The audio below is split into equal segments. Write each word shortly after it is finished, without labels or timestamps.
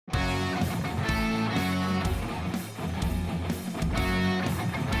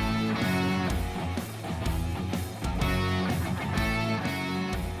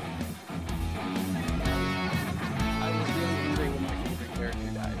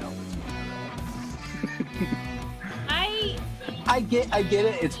I get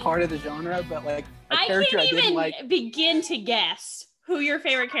it. It's part of the genre, but like a character I didn't like. Begin to guess who your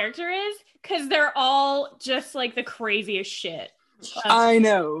favorite character is because they're all just like the craziest shit. I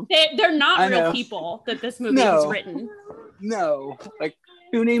know. They're not real people that this movie has written. No, like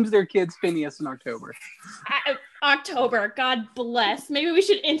who names their kids Phineas in October? October, God bless. Maybe we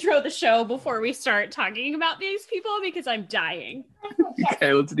should intro the show before we start talking about these people because I'm dying.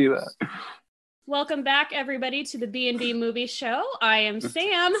 Okay, let's do that. Welcome back, everybody, to the B&B Movie Show. I am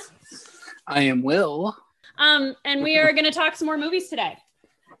Sam. I am Will. And we are going to talk some more movies today.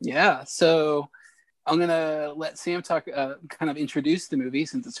 Yeah, so I'm going to let Sam talk, kind of introduce the movie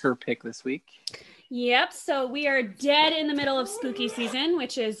since it's her pick this week. Yep, so we are dead in the middle of spooky season,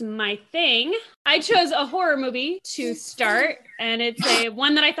 which is my thing. I chose a horror movie to start, and it's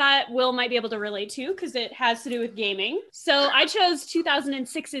one that I thought Will might be able to relate to because it has to do with gaming. So I chose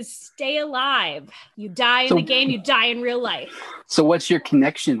 2006's Stay Alive. You die in the game, you die in real life. So what's your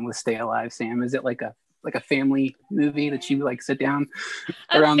connection with Stay Alive, Sam? Is it like a family movie that you like sit down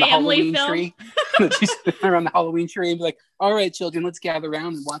around the Halloween tree? That you sit around the Halloween tree and be like, all right, children, let's gather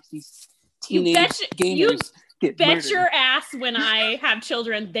around and watch these teenage gamers get murdered. Your ass when I have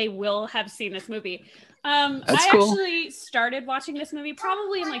children, they will have seen this movie. That's cool. Actually started watching this movie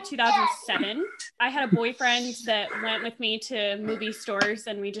probably in like 2007. I had a boyfriend that went with me to movie stores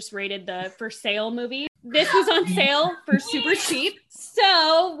and we just rated the for sale movie. This was on sale for super cheap.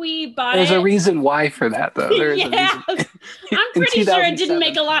 So we bought There's a reason why for that, though. Yeah. I'm pretty sure it didn't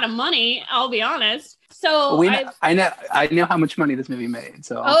make a lot of money, I'll be honest. So I know how much money this movie made.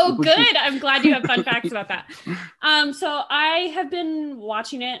 So good. I'm glad you have fun facts about that. So I have been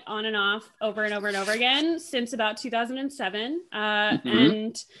watching it on and off over and over and over again since about 2007.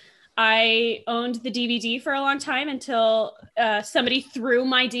 And I owned the DVD for a long time until somebody threw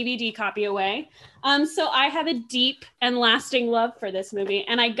my DVD copy away. So I have a deep and lasting love for this movie.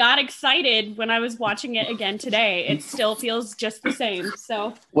 And I got excited when I was watching it again today. It still feels just the same.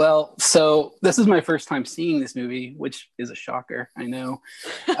 So this is my first time seeing this movie, which is a shocker, I know.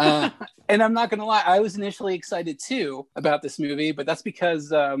 And I'm not going to lie, I was initially excited too about this movie, but that's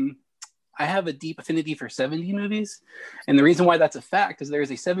because I have a deep affinity for 70s movies. And the reason why that's a fact is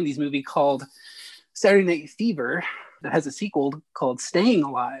there's a 70s movie called Saturday Night Fever that has a sequel called Staying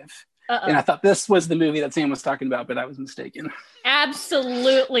Alive. And I thought this was the movie that Sam was talking about, but I was mistaken.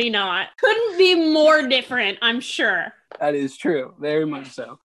 Absolutely not. Couldn't be more different, I'm sure. That is true. Very much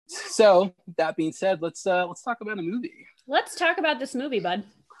so. So that being said, let's talk about a movie. Let's talk about this movie, bud.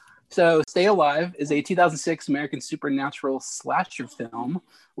 So Stay Alive is a 2006 American supernatural slasher film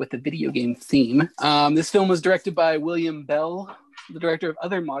with a video game theme. This film was directed by William Bell, the director of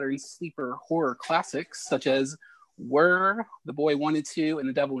other modern sleeper horror classics, such as Were, The Boy Wanted To, and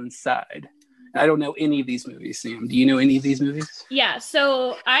The Devil Inside. I don't know any of these movies, Sam. Do you know any of these movies? Yeah,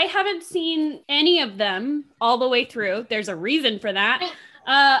 so I haven't seen any of them all the way through. There's a reason for that.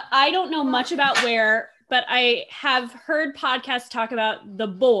 I don't know much about Where, but I have heard podcasts talk about The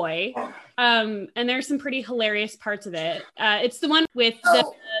Boy, and there's some pretty hilarious parts of it. It's the one with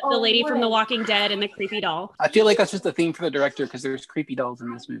the lady from The Walking Dead and the creepy doll. I feel like that's just a theme for the director because there's creepy dolls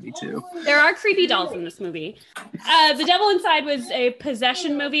in this movie too. There are creepy dolls in this movie. The Devil Inside was a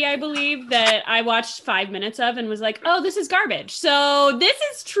possession movie, I believe, that I watched 5 minutes of and was like, oh, this is garbage. So this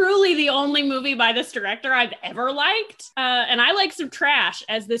is truly the only movie by this director I've ever liked. And I like some trash,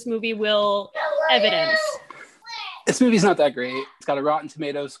 as this movie will evidence. This movie's not that great. It's got a Rotten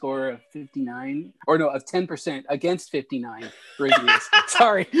Tomatoes score of 10% against 59 reviews.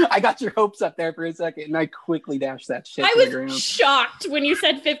 Sorry, I got your hopes up there for a second, and I quickly dashed that shit to the ground. I was shocked when you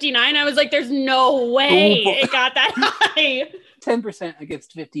said 59. I was like, there's no way it got that high. 10%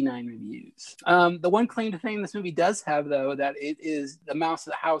 against 59 reviews. The one claim to fame this movie does have, though, that it is the Mouse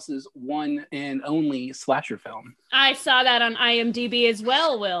of the House's one and only slasher film. I saw that on IMDb as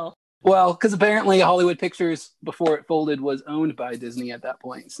well, Will. Well, because apparently Hollywood Pictures, before it folded, was owned by Disney at that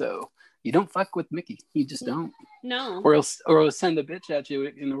point. So you don't fuck with Mickey. You just don't. No. Or he'll send a bitch at you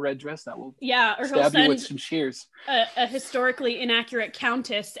in a red dress that will stab you with some shears. A historically inaccurate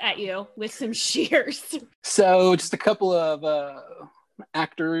countess at you with some shears. So just a couple of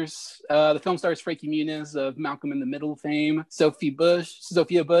actors. The film stars Frankie Muniz of Malcolm in the Middle fame. Sophia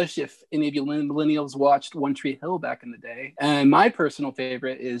Bush, if any of you millennials watched One Tree Hill back in the day. And my personal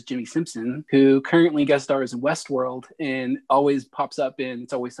favorite is Jimmy Simpson, who currently guest stars in Westworld and always pops up in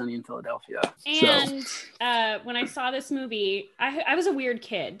It's Always Sunny in Philadelphia. And when I saw this movie, I was a weird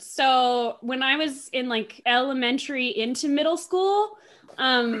kid. So when I was in like elementary into middle school,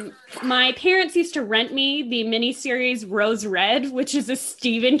 My parents used to rent me the miniseries Rose Red, which is a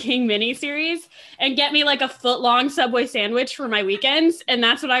Stephen King miniseries, and get me like a foot-long Subway sandwich for my weekends. And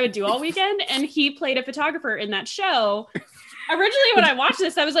that's what I would do all weekend. And he played a photographer in that show. Originally, when I watched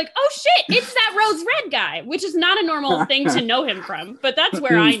this, I was like, oh shit, it's that Rose Red guy, which is not a normal thing to know him from, but that's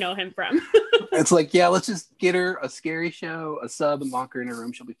where I know him from. It's like, yeah, let's just get her a scary show, a sub, and lock her in her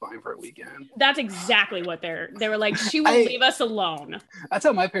room. She'll be fine for a weekend. That's exactly what they were like, she will leave us alone. That's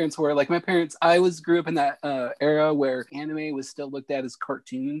how my parents were. Like my parents, I grew up in that era where anime was still looked at as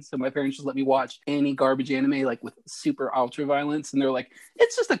cartoons. So my parents just let me watch any garbage anime, like with super ultra violence. And they're like,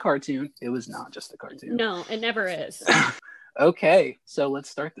 it's just a cartoon. It was not just a cartoon. No, it never is. Okay, so let's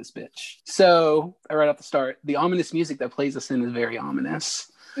start this bitch. So, right off the start, the ominous music that plays us in is very ominous.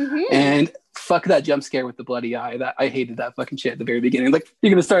 Mm-hmm. And fuck that jump scare with the bloody eye. That I hated that fucking shit at the very beginning. Like, you're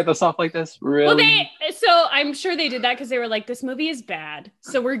gonna start this off like this? Really? Well, so I'm sure they did that because they were like, this movie is bad.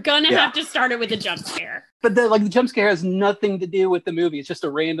 So we're gonna have to start it with a jump scare. But the jump scare has nothing to do with the movie. It's just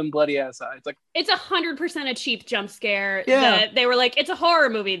a random bloody ass eye. It's like, it's 100% a cheap jump scare. Yeah. That they were like, it's a horror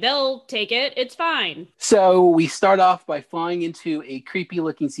movie. They'll take it. It's fine. So we start off by flying into a creepy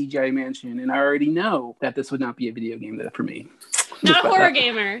looking CGI mansion. And I already know that this would not be a video game for me. Not a horror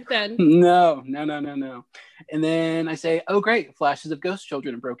gamer, then. No. And then I say, oh, great, flashes of ghost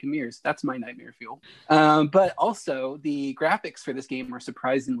children and broken mirrors. That's my nightmare fuel. But also, the graphics for this game are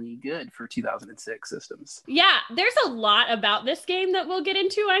surprisingly good for 2006 systems. Yeah, there's a lot about this game that we'll get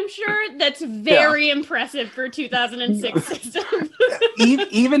into, I'm sure, that's very impressive for 2006 systems.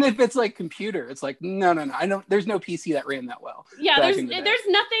 Even if it's like computer, it's like, no. There's no PC that ran that well. Yeah, there's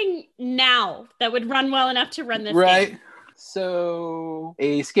nothing now that would run well enough to run this game. So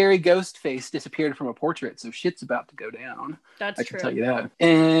a scary ghost face disappeared from a portrait, so shit's about to go down. That's true. I can tell you that.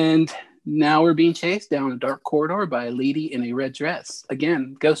 And now we're being chased down a dark corridor by a lady in a red dress.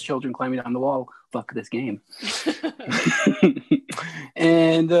 Again, ghost children climbing down the wall. Fuck this game.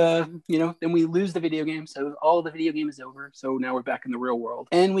 And, then we lose the video game. So all the video game is over. So now we're back in the real world.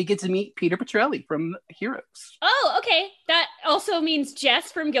 And we get to meet Peter Petrelli from Heroes. Oh, okay. That also means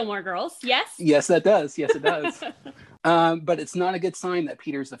Jess from Gilmore Girls. Yes? Yes, that does. Yes, it does. But it's not a good sign that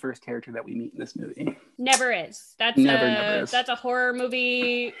Peter's the first character that we meet in this movie. Never is. Never is. That's a horror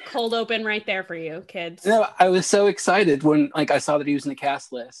movie cold open right there for you, kids. No, I was so excited when I saw that he was in the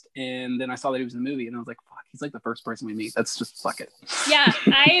cast list, and then I saw that he was in the movie, and I was like, fuck, he's like the first person we meet. That's just fuck it. Yeah,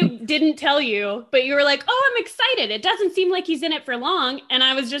 I didn't tell you, but you were like, oh, I'm excited. It doesn't seem like he's in it for long. And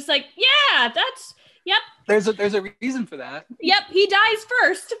I was just like, yeah, yep. There's a reason for that. Yep, he dies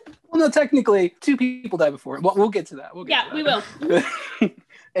first. Well, no, technically, 2 people die before him. Well, we'll get to that. We will.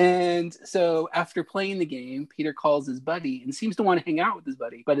 And so after playing the game, Peter calls his buddy and seems to want to hang out with his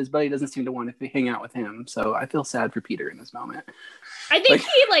buddy, but his buddy doesn't seem to want to hang out with him. So I feel sad for Peter in this moment. I think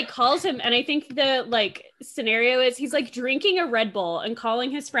he calls him, and I think the scenario is he's drinking a Red Bull and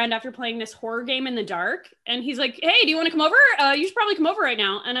calling his friend after playing this horror game in the dark. And he's like, hey, do you want to come over? You should probably come over right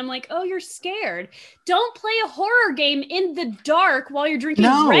now. And I'm like, oh, you're scared. Don't play a horror game in the dark while you're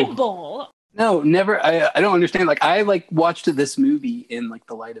drinking Red Bull. No, never. I don't understand. I watched this movie in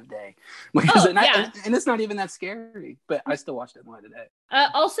the light of day, and it's not even that scary. But I still watched it in the light of day.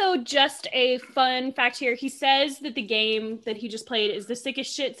 Also, just a fun fact here: he says that the game that he just played is the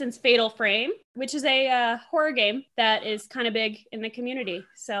sickest shit since Fatal Frame, which is a horror game that is kind of big in the community.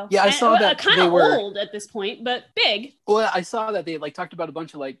 So yeah, I saw that kind of old at this point, but big. Well, I saw that they talked about a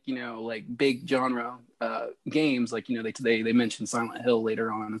bunch of big genre games. They mentioned Silent Hill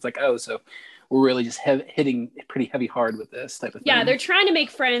later on. It's so we're really just hitting pretty heavy hard with this type of thing. Yeah, they're trying to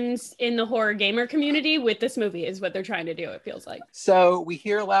make friends in the horror gamer community with this movie is what they're trying to do, it feels like. So we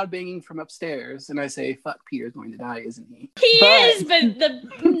hear a loud banging from upstairs, and I say, fuck, Peter's going to die, isn't he? He is, but that's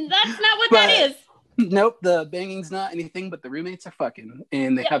not what that is. Nope, the banging's not anything, but the roommates are fucking,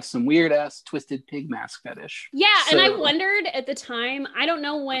 and they have some weird ass twisted pig mask fetish. Yeah, and I wondered at the time, I don't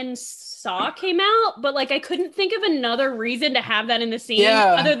know when Saw came out, but I couldn't think of another reason to have that in the scene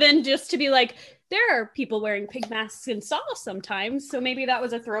other than just to be there are people wearing pig masks in Saw sometimes, so maybe that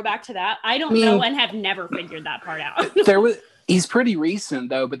was a throwback to that. I don't know and have never figured that part out. He's pretty recent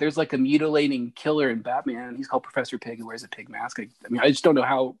though, but there's a mutilating killer in Batman. He's called Professor Pig who wears a pig mask. I just don't know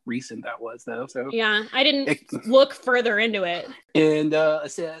how recent that was though. So yeah, I didn't look further into it. And I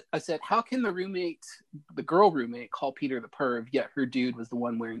said, how can the girl roommate, call Peter the perv, yet her dude was the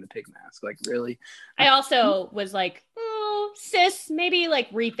one wearing the pig mask? Really? I also was oh, sis, maybe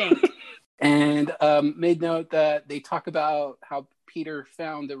rethink. And made note that they talk about how Peter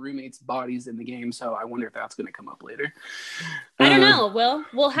found the roommates' bodies in the game, so I wonder if that's going to come up later. I don't know.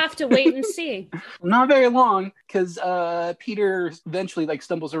 We'll have to wait and see. Not very long, because Peter eventually like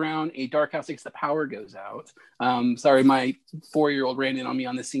stumbles around a dark house because the power goes out. Sorry, my 4-year-old ran in on me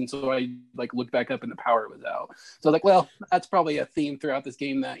on this scene, so I like looked back up and the power was out. So like, well, that's probably a theme throughout this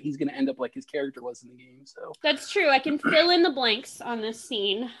game that he's going to end up like his character was in the game. So that's true. I can fill in the blanks on this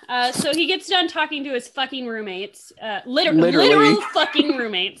scene. So he gets done talking to his fucking roommates, literal fucking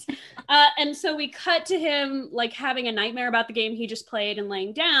roommates. And so we cut to him like having a nightmare about the game he just played and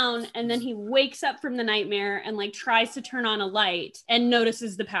laying down, and then he wakes up from the nightmare and like tries to turn on a light and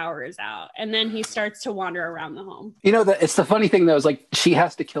notices the power is out, and then he starts to wander around the home. You know, it's the funny thing though is like she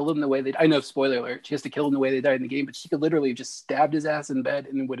has to kill him the way I know, spoiler alert, she has to kill him the way they died in the game, but she could literally have just stabbed his ass in bed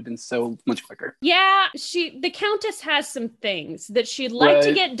and it would have been so much quicker. Yeah, the Countess has some things that she'd like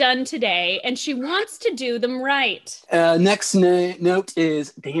to get done today, and she wants to do them right. Next note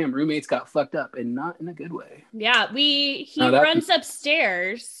is, damn, roommates got fucked up, and not in a good way. Yeah, he runs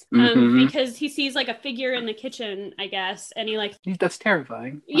upstairs because he sees like a figure in the kitchen, I guess, and that's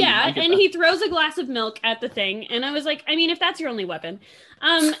terrifying. He throws a glass of milk at the thing, and I was like, I mean, if that's your only weapon.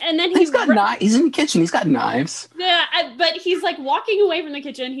 And then he's got knives. He's in the kitchen. He's got knives. Yeah, but he's like walking away from the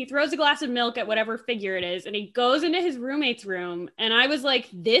kitchen. He throws a glass of milk at whatever figure it is, and he goes into his roommate's room. And I was like,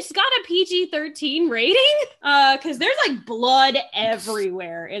 this got a PG-13 rating? Because there's like blood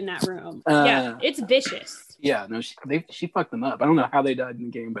everywhere in that room. Yeah, it's vicious. Yeah, no, she fucked them up. I don't know how they died in the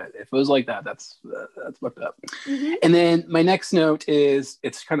game, but if it was like that, that's fucked up. Mm-hmm. And then my next note is,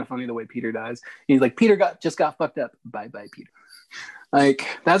 it's kind of funny the way Peter dies. He's like, Peter just got fucked up. Bye, Peter. Like,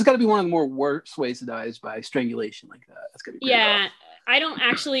 that's got to be one of the more worst ways to die, is by strangulation like that. That's gonna be rough. I don't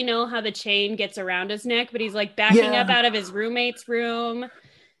actually know how the chain gets around his neck, but he's like backing up out of his roommate's room.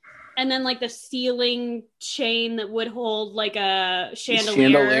 And then like the ceiling chain that would hold like a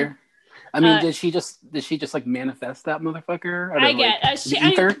chandelier. I mean, did she just like manifest that motherfucker?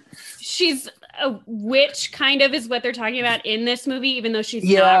 She's a witch, kind of, is what they're talking about in this movie, even though she's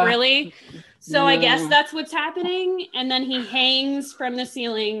not really. So I guess that's what's happening. And then he hangs from the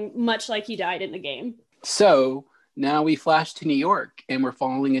ceiling, much like he died in the game. So now we flash to New York, and we're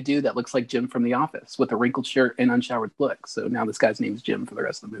following a dude that looks like Jim from The Office with a wrinkled shirt and unshowered look. So now this guy's name is Jim for the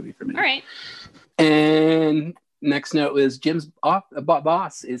rest of the movie for me. All right. And next note is Jim's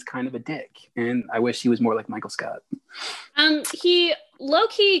boss is kind of a dick, and I wish he was more like Michael Scott. He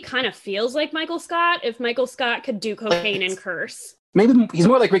low-key kind of feels like Michael Scott if Michael Scott could do cocaine and curse. Maybe he's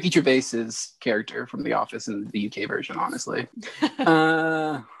more like Ricky Gervais's character from The Office in the UK version, honestly.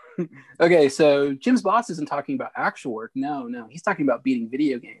 Okay, so Jim's boss isn't talking about actual work. No, he's talking about beating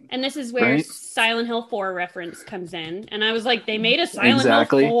video games. And this is where Silent Hill 4 reference comes in. And I was like, they made a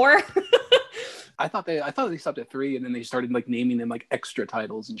Silent Hill 4? I thought they stopped at 3, and then they started like naming them like extra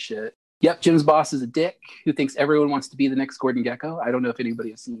titles and shit. Yep, Jim's boss is a dick who thinks everyone wants to be the next Gordon Gekko. I don't know if anybody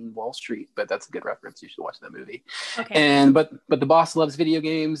has seen Wall Street, but that's a good reference. You should watch that movie. Okay. But the boss loves video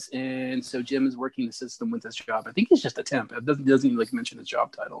games, and so Jim is working the system with his job. I think he's just a temp. It doesn't even like mention his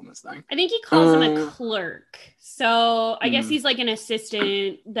job title in this thing. I think he calls him a clerk. So I guess he's like an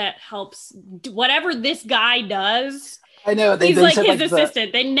assistant that helps whatever this guy does. I know. He's like his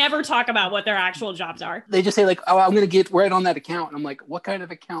assistant. They never talk about what their actual jobs are. They just say like, oh, I'm going to get right on that account. And I'm like, what kind of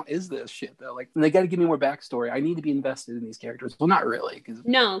account is this shit though? Like, they got to give me more backstory. I need to be invested in these characters. Well, not really. Because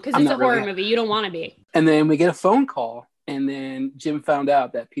it's a horror movie. You don't want to be. And then we get a phone call. And then Jim found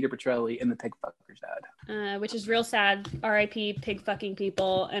out that Peter Petrelli and the pig fuckers died. Which is real sad. R.I.P. pig fucking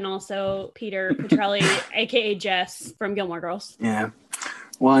people. And also Peter Petrelli, a.k.a. Jess from Gilmore Girls. Yeah.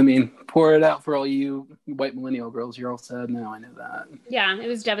 Well, I mean, pour it out for all you white millennial girls. You're all sad now. I know that. Yeah, it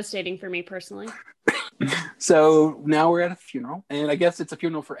was devastating for me personally. So now we're at a funeral, and I guess it's a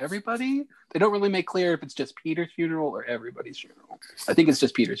funeral for everybody. They don't really make clear if it's just Peter's funeral or everybody's funeral. I think it's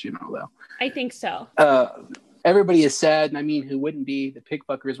just Peter's funeral, though. I think so. Everybody is sad, and I mean, who wouldn't be? The pig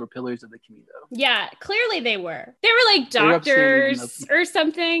fuckers were pillars of the community. Yeah, clearly they were. They were like doctors or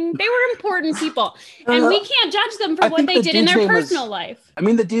something. They were important people, and we can't judge them for what they did in their personal life. I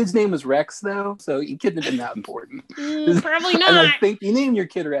mean, the dude's name was Rex, though, so he couldn't have been that important. Probably not. And I think you name your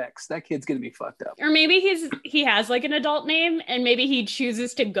kid Rex, that kid's gonna be fucked up. Or maybe he has like an adult name, and maybe he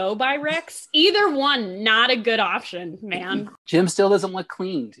chooses to go by Rex. Either one, not a good option, man. Jim still doesn't look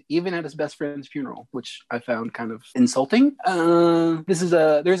cleaned, even at his best friend's funeral, which I found kind of insulting. There's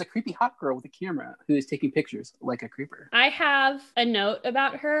a creepy hot girl with a camera who is taking pictures like a creeper. I have a note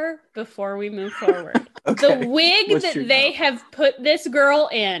about her before we move forward. Okay. The wig they have put this girl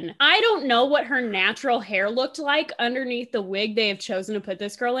in. I don't know what her natural hair looked like underneath the wig they have chosen to put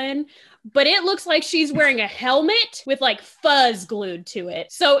this girl in, but it looks like she's wearing a helmet with like fuzz glued to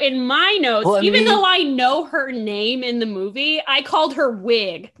it. So in my notes, even though I know her name in the movie, I called her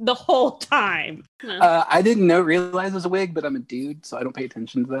Wig the whole time. I didn't realize it was a wig, but I'm a dude, so I don't pay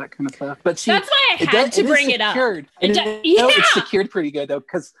attention to that kind of stuff. But that's why I had to bring it up. It's secured pretty good though,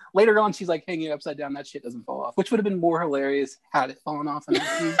 because later on she's like hanging upside down. That shit doesn't fall off, which would have been more hilarious had it fallen off in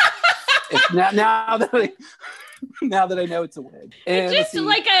that scene. Now that I know it's a wig, and it's just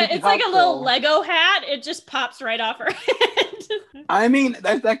like a little Lego hat. It just pops right off her head. I mean,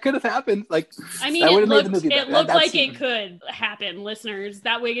 that could have happened. Like, I mean, it looked like it could happen. Listeners,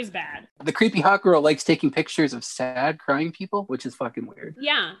 that wig is bad. The creepy hot girl likes taking pictures of sad, crying people, which is fucking weird.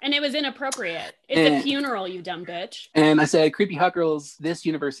 Yeah, and it was inappropriate. It's a funeral, you dumb bitch. And I said, creepy hot girls. This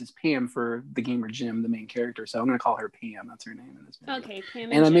universe is Pam for the gamer Jim, the main character. So I'm gonna call her Pam. That's her name in this movie. Okay,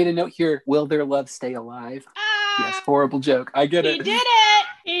 Pam. And I made a note here: will their love stay alive? Yes, horrible joke. I get it. He did it.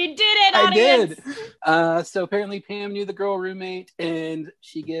 He did it, audience. I did. So apparently Pam knew the girl roommate, and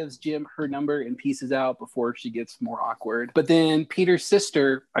she gives Jim her number and pieces out before she gets more awkward. But then Peter's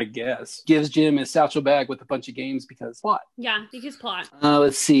sister, I guess, gives Jim his satchel bag with a bunch of games because plot. Yeah, because plot.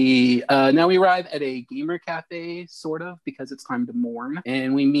 Let's see. Now we arrive at a gamer cafe, sort of, because it's time to mourn.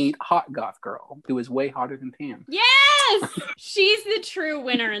 And we meet Hot Goth Girl, who is way hotter than Pam. Yes! She's the true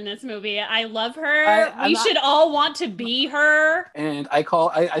winner in this movie. I love her. We should all want to be her. And I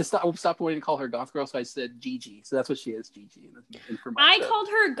stopped wanting to call her Goth Girl, so I said Gigi. So that's what she is, Gigi. I called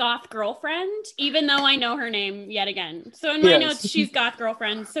her Goth Girlfriend, even though I know her name yet again. So in my notes, she's Goth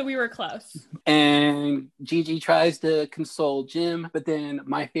Girlfriend, so we were close. And Gigi tries to console Jim, but then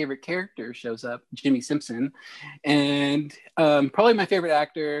my favorite character shows up, Jimmy Simpson. And probably my favorite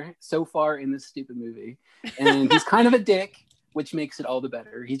actor so far in this stupid movie. And he's kind of a dick, which makes it all the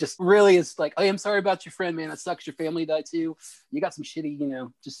better. He just really is like, hey, I'm sorry about your friend, man. It sucks your family died too. You got some shitty,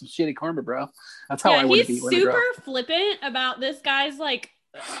 just some shitty karma, bro. That's how I want to be. He's super flippant about this guy's like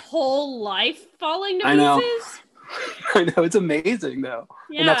whole life falling to pieces. I know, it's amazing though.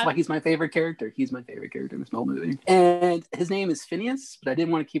 Yeah. And that's why he's my favorite character. He's my favorite character in this whole movie. And his name is Phineas, but I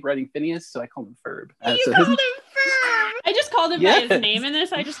didn't want to keep writing Phineas, so I called him Ferb. You called him Ferb! I just called him by his name in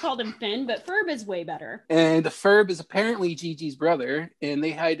this. I just called him Finn, but Ferb is way better. And Ferb is apparently Gigi's brother, and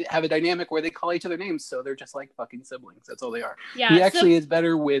they have a dynamic where they call each other names, so they're just like fucking siblings. That's all they are. Yeah, he actually is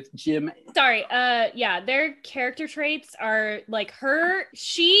better with Jim. Sorry, their character traits are like her.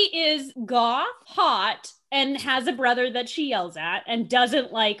 She is goth, hot, and has a brother that she yells at and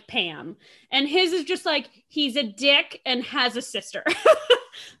doesn't like Pam. And his is just like, he's a dick and has a sister.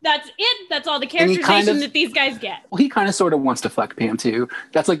 That's it. That's all the characterization that these guys get. Well, he kind of sort of wants to fuck Pam too.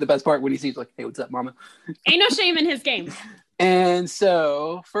 That's like the best part when he sees like, hey, what's up, mama? Ain't no shame in his game. And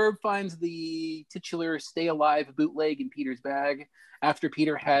so Ferb finds the titular Stay Alive bootleg in Peter's bag after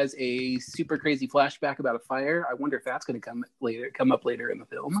Peter has a super crazy flashback about a fire. I wonder if that's going to come up later in the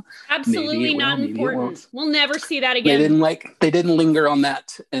film. Absolutely not important. We'll never see that again. They didn't linger on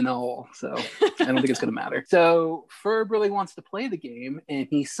that and all, so I don't think it's going to matter. So Ferb really wants to play the game, and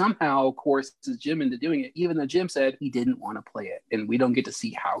he somehow coerces Jim into doing it, even though Jim said he didn't want to play it, and we don't get to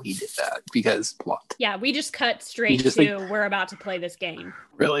see how he did that because plot. Yeah, we just cut straight to we're about to play this game.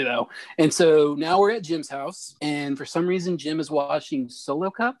 Really though. And so now we're at Jim's house, and for some reason Jim is watching Solo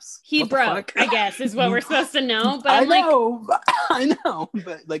Cups. He broke, I guess, is what we're supposed to know. But I know,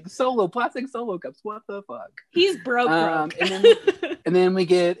 but like plastic Solo Cups. What the fuck? He's broke. And then we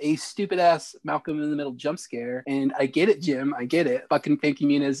get a stupid ass Malcolm in the Middle jump scare, and I get it, Jim. I get it. Fucking Frankie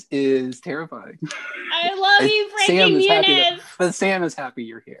Muniz is terrifying. I love you, Frankie Muniz. But Sam is happy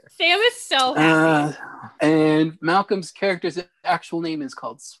you're here. Sam is so happy. And Malcolm's character's actual name is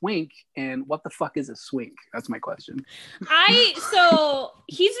called Swink, and what the fuck is a swink? That's my question. So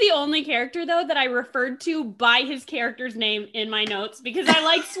he's the only character though that I referred to by his character's name in my notes because I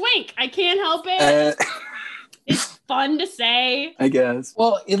like Swink. I can't help it. It's fun to say, I guess.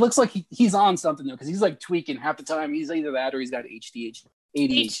 Well, it looks like he's on something though, because he's like tweaking half the time. He's either that or he's got ADHD.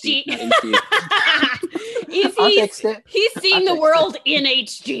 He's seeing the world in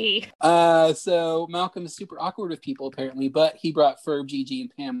HD. So Malcolm is super awkward with people apparently, but he brought Ferb, Gigi, and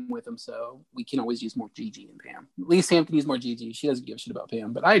Pam with him, so we can always use more Gigi and Pam. At least Sam can use more Gigi. She doesn't give a shit about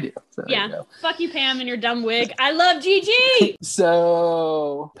Pam, but I do. So yeah, fuck you, Pam, and your dumb wig. I love Gigi.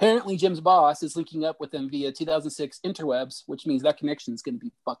 So apparently Jim's boss is linking up with them via 2006 interwebs, which means that connection is going to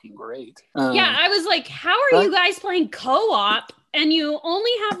be fucking great. Yeah, I was like, how are you guys playing co-op? And you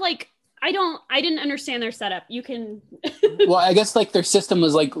only have like, I didn't understand their setup. You can. Well, I guess like their system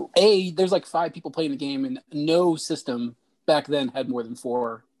was like, there's like 5 people playing the game, and no system back then had more than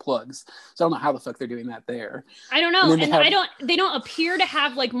 4 plugs. So I don't know how the fuck they're doing that there. I don't know. And they don't appear to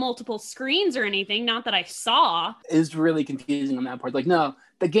have like multiple screens or anything. Not that I saw. Is really confusing on that part. Like, no,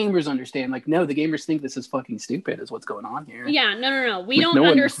 the gamers understand. Like, no, the gamers think this is fucking stupid is what's going on here. Yeah, no. We like, don't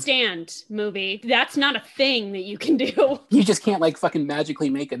understand, movie. That's not a thing that you can do. You just can't like fucking magically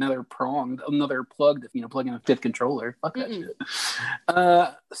make another plug to, you know, plug in a fifth controller. Fuck that shit.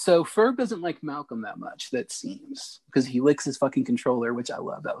 So Ferb doesn't like Malcolm that much, that seems. Because he licks his fucking controller, which I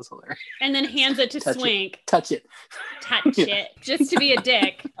love. That was hilarious. And then hands it to Swink. Touch it. Just to be a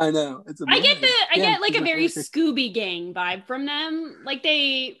dick. I know. It's amazing. I get like a very Scooby Gang vibe from them. Like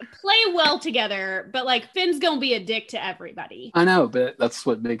they play well together, but like Finn's gonna be a dick to everybody. I know, but that's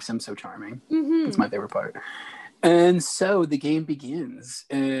what makes him so charming. That's my favorite part. And so the game begins,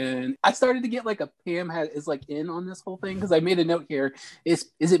 and I started to get like a Pam is like in on this whole thing, because I made a note here. Is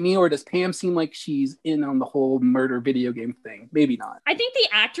it me, or does Pam seem like she's in on the whole murder video game thing? Maybe not. I think the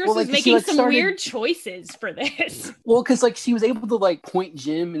actress was making some weird choices for this. Well, because like she was able to like point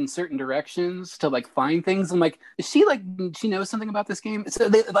Jim in certain directions to like find things. I'm like, is she like, she knows something about this game? So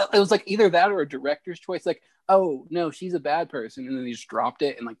it was like either that or a director's choice. Like, oh no, she's a bad person, and then they just dropped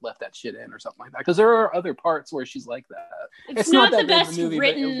it and like left that shit in or something like that. Because there are other parts where she's like that. It's not that the best movie,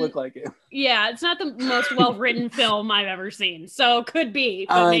 written. But it looked like it. Yeah, it's not the most well written film I've ever seen. So could be,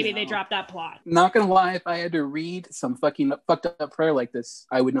 but maybe they dropped that plot. Not gonna lie, if I had to read some fucking fucked up prayer like this,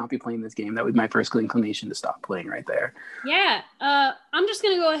 I would not be playing this game. That would be my first inclination to stop playing right there. Yeah, I'm just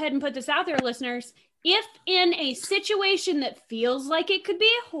gonna go ahead and put this out there, listeners. If in a situation that feels like it could be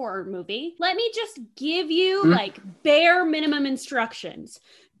a horror movie, let me just give you like bare minimum instructions.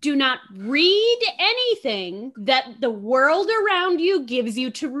 Do not read anything that the world around you gives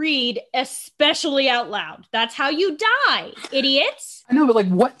you to read, especially out loud. That's how you die, idiots. I know, but like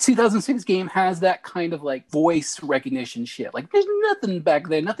what 2006 game has that kind of like voice recognition shit? Like there's nothing back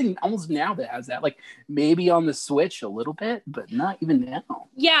then, nothing almost now that has that. Like maybe on the Switch a little bit, but not even now.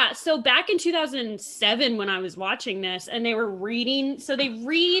 Yeah, so back in 2007 when I was watching this and they were reading, so they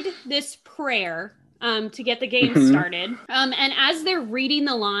read this prayer to get the game started. And as they're reading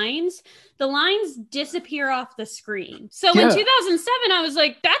the lines disappear off the screen. So in 2007, I was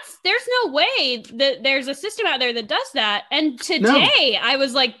like, there's no way that there's a system out there that does that. And today I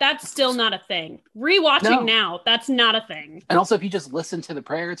was like, that's still not a thing. Rewatching now, that's not a thing. And also if you just listen to the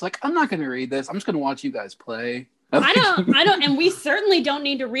prayer, it's like, I'm not going to read this. I'm just going to watch you guys play. I don't, and we certainly don't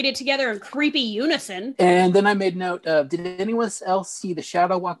need to read it together in creepy unison. And then I made note of, did anyone else see the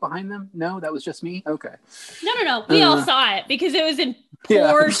shadow walk behind them? No, that was just me? Okay. No. We all saw it because it was in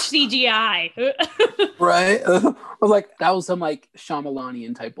poor CGI. Right? I was like, that was some like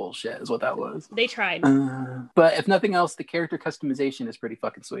Shyamalanian type bullshit is what that was. They tried. But if nothing else, the character customization is pretty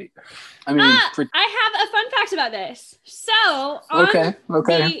fucking sweet. I mean, I have a fun fact about this. So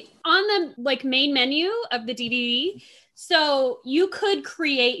on the like main menu of the DVD, so you could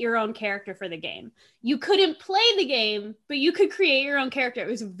create your own character for the game. You couldn't play the game, but you could create your own character. It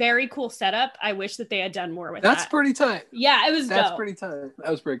was a very cool setup. I wish that they had done more with that. That's pretty tight. Yeah, it was dope. That's pretty tight. That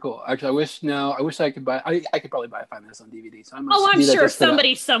was pretty cool. Actually, I wish I could buy. I could probably find this on DVD. So I'm sure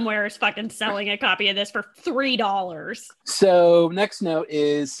somebody somewhere is fucking selling a copy of this for $3. So next note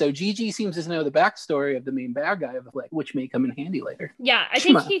is, so Gigi seems to know the backstory of the main bad guy of the flick, which may come in handy later. Yeah, I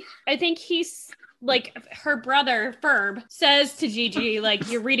think he's like, her brother Ferb says to Gigi,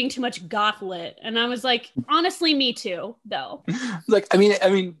 like, you're reading too much goth lit. And I was like, honestly, me too, though. Like, I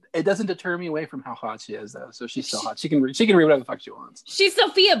mean, it doesn't deter me away from how hot she is, though. So she's still hot. She can read whatever the fuck she wants. She's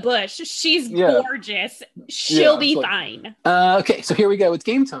Sophia Bush. She's gorgeous. She'll be fine. Okay, so here we go. It's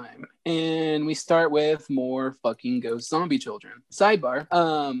game time. And we start with more fucking ghost zombie children. Sidebar.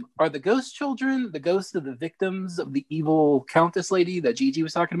 Are the ghost children the ghosts of the victims of the evil countess lady that Gigi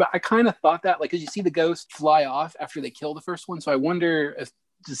was talking about? I kind of thought that, like, because you see the ghost fly off after they kill the first one. So I wonder if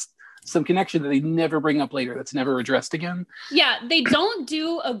just some connection that they never bring up later that's never addressed again. Yeah, they don't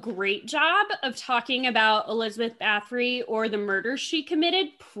do a great job of talking about Elizabeth Bathory or the murders she committed,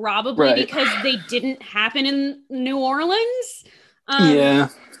 probably because they didn't happen in New Orleans.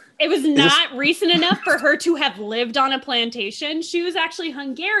 It was not recent enough for her to have lived on a plantation. She was actually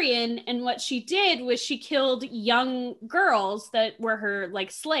Hungarian, and what she did was she killed young girls that were her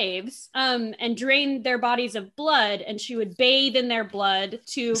like slaves, and drained their bodies of blood, and she would bathe in their blood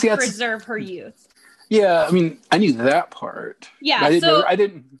to preserve her youth. Yeah, I mean, I knew that part. Yeah, I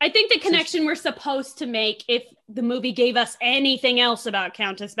think the connection we're supposed to make, if the movie gave us anything else about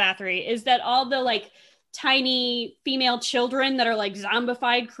Countess Bathory, is that all the like tiny female children that are like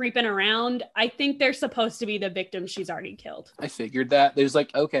zombified creeping around, I think they're supposed to be the victims she's already killed. I figured that. There's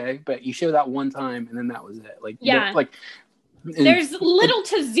like, okay, but you show that one time and then that was it. Like, There's little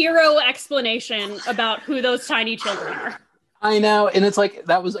to zero explanation about who those tiny children are. I know, and it's like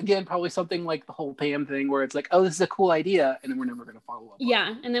that was again probably something like the whole Pam thing, where it's like, oh, this is a cool idea, and then we're never going to follow up.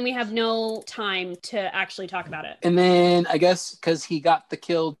 Yeah, and then we have no time to actually talk about it. And then I guess because he got the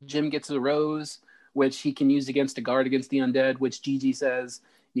kill, Jim gets a rose, which he can use against a guard against the undead, which Gigi says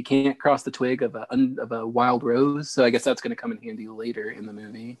you can't cross the twig of a wild rose. So I guess that's going to come in handy later in the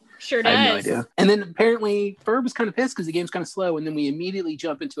movie. Sure does. I have no idea. And then apparently Ferb was kind of pissed because the game's kind of slow. And then we immediately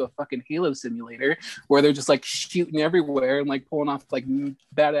jump into a fucking Halo simulator where they're just like shooting everywhere and like pulling off like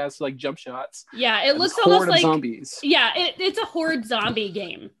badass like jump shots. Yeah, it looks almost like zombies. Yeah, it's a horde zombie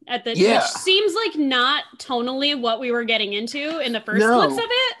game which seems like not tonally what we were getting into in the first clips of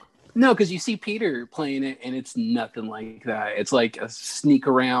it. No, because you see Peter playing it, and it's nothing like that. It's like a sneak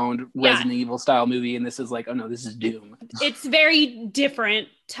around Resident Evil style movie, and this is like, oh no, this is Doom. It's very different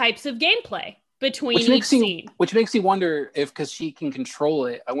types of gameplay between each scene. Which makes you wonder if, because she can control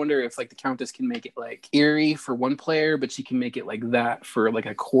it, I wonder if like the Countess can make it like eerie for one player, but she can make it like that for like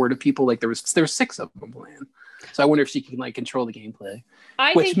a horde of people. Like there was 6 of them playing. So I wonder if she can like control the gameplay.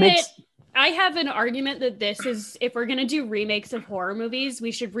 I have an argument that this is, if we're going to do remakes of horror movies,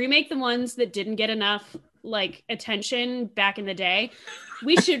 we should remake the ones that didn't get enough like attention back in the day.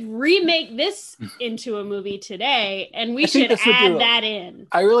 We should remake this into a movie today, and we should add that in.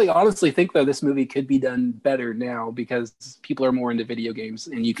 I really honestly think though this movie could be done better now because people are more into video games,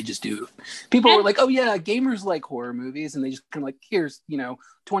 and you could just do. People were like, "Oh yeah, gamers like horror movies," and they just kind of like, "Here's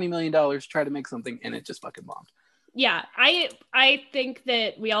 $20 million, try to make something," and it just fucking bombed. Yeah, I think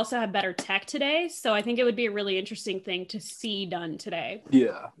that we also have better tech today, so I think it would be a really interesting thing to see done today.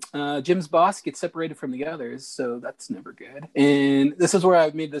 Yeah. Jim's boss gets separated from the others, so that's never good. And this is where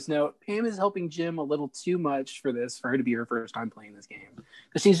I've made this note. Pam is helping Jim a little too much for her to be her first time playing this game.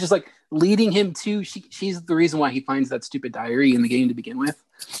 Because she's just like leading him to, she's the reason why he finds that stupid diary in the game to begin with.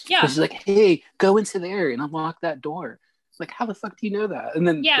 Yeah. She's like, hey, go into there and unlock that door. Like, how the fuck do you know that? And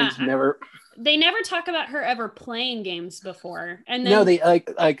then they never talk about her ever playing games before. And then they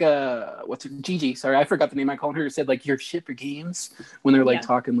what's her Gigi? Sorry, I forgot the name. I called her. Said like, you're shit for games when they're like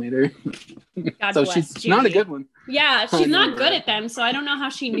talking later. God so bless she's Gigi. not a good one. Yeah, she's not good at them, so I don't know how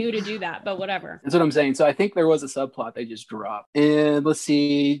she knew to do that, but whatever. That's what I'm saying. So I think there was a subplot they just dropped. And let's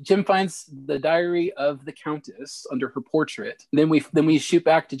see, Jim finds the diary of the Countess under her portrait. Then we shoot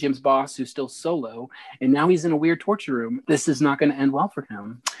back to Jim's boss, who's still solo, and now he's in a weird torture room. This is not going to end well for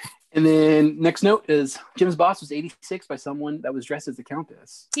him. And then next note is Jim's boss was 86 by someone that was dressed as the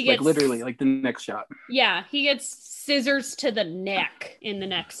Countess. He gets, like literally like the next shot. Yeah, he gets scissors to the neck in the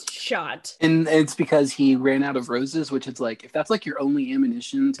next shot. And it's because he ran out of roses, which is like, if that's like your only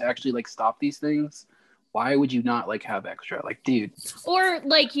ammunition to actually like stop these things, why would you not like have extra? Like, dude. Or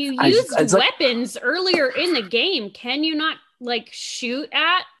like you used weapons earlier in the game. Can you not like shoot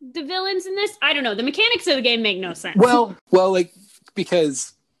at the villains in this? I don't know. The mechanics of the game make no sense. Well, like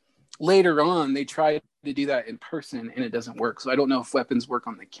because later on they tried to do that in person and it doesn't work. So I don't know if weapons work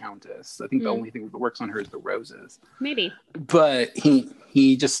on the Countess. I think the only thing that works on her is the roses. Maybe. But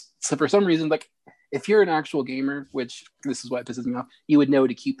he just, so for some reason, like if you're an actual gamer, which this is what pisses me off, you would know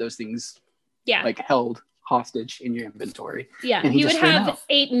to keep those things like held hostage in your inventory. Yeah, and you would have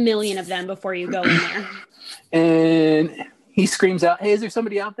 8 million of them before you go in there. And he screams out, hey, is there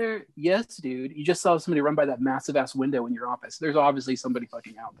somebody out there? Yes, dude. You just saw somebody run by that massive ass window in your office. There's obviously somebody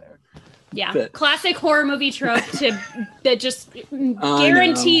fucking out there. Yeah, but classic horror movie trope that just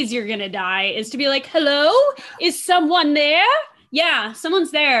guarantees you're gonna die is to be like, hello, is someone there? Yeah,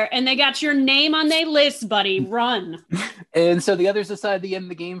 someone's there, and they got your name on their list, buddy. Run. And so the others decide to end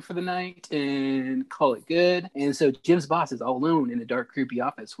the game for the night and call it good. And so Jim's boss is all alone in a dark, creepy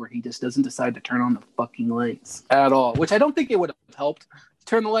office where he just doesn't decide to turn on the fucking lights at all, which I don't think it would have helped to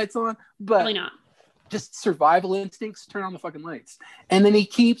turn the lights on, but probably not. Just survival instincts, turn on the fucking lights. And then he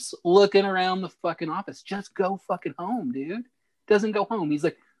keeps looking around the fucking office. Just go fucking home, dude. Doesn't go home. He's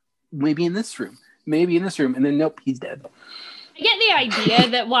like, maybe in this room. And then nope, he's dead. I get the idea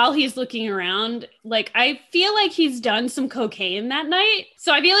that while he's looking around, like, I feel like he's done some cocaine that night.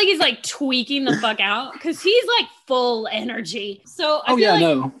 So I feel like he's like tweaking the fuck out because he's like full energy. So I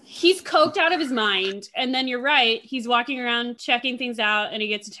feel like he's coked out of his mind. And then you're right. He's walking around checking things out and he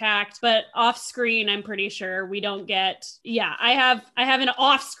gets attacked. But off screen, I'm pretty sure we don't get. Yeah, I have an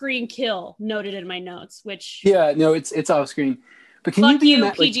off screen kill noted in my notes, which. Yeah, no, it's off screen. But can Fuck you you,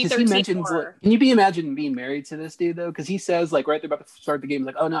 like, because he PG-13 mentions, horror. can you imagine being married to this dude though? Because he says like right there about to start the game,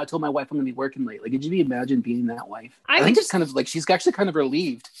 like, oh no, I told my wife I'm gonna be working late. Like, could you imagine being that wife? I think it's kind of like she's actually kind of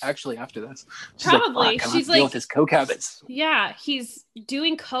relieved actually after this. She's probably. Like, she's like, deal with his coke habits. Yeah, he's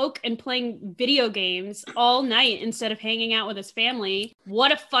doing coke and playing video games all night instead of hanging out with his family.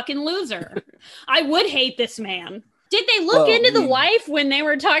 What a fucking loser! I would hate this man. Did they look into the wife when they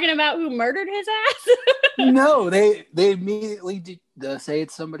were talking about who murdered his ass? No, they immediately say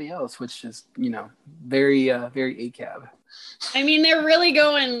it's somebody else, which is, you know, very ACAB. I mean, they're really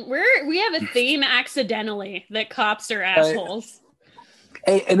going, we have a theme accidentally that cops are assholes.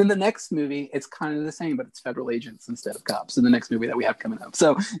 And in the next movie, it's kind of the same, but it's federal agents instead of cops in the next movie that we have coming up.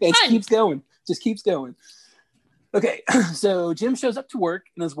 So it keeps going. Just keeps going. Okay, so Jim shows up to work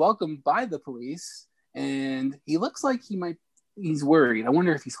and is welcomed by the police. And he looks like he's worried. I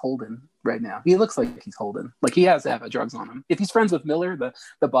wonder if he's holding right now. He looks like he's holding. Like he has to have drugs on him. If he's friends with Miller,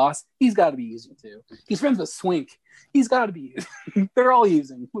 the boss, he's got to be using too. He's friends with Swink. He's got to be using. They're all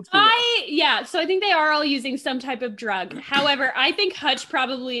using. So I think they are all using some type of drug. However, I think Hutch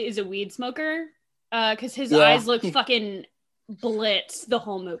probably is a weed smoker because his eyes look fucking blitz the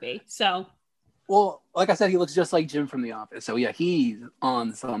whole movie. So, well, like I said, he looks just like Jim from The Office. So yeah, he's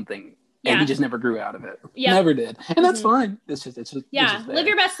on something. Yeah. And he just never grew out of it. Yep. Never did. And that's fine. It's just live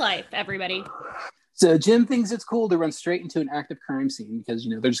your best life, everybody. So Jim thinks it's cool to run straight into an active crime scene because,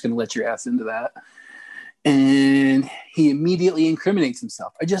 you know, they're just going to let your ass into that. And he immediately incriminates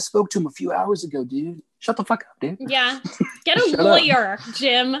himself. I just spoke to him a few hours ago, dude. Shut the fuck up, dude. Yeah. Get a lawyer,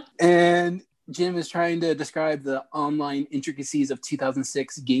 Jim. And Jim is trying to describe the online intricacies of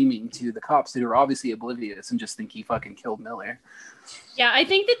 2006 gaming to the cops who are obviously oblivious and just think he fucking killed Miller. Yeah, I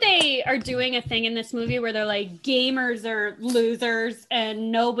think that they are doing a thing in this movie where they're like, gamers are losers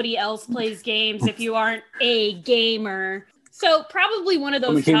and nobody else plays games if you aren't a gamer. So probably one of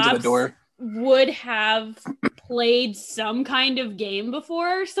those cops would have played some kind of game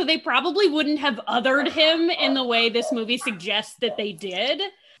before, so they probably wouldn't have othered him in the way this movie suggests that they did.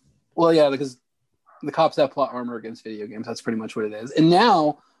 Well, yeah, because the cops have plot armor against video games. That's pretty much what it is. And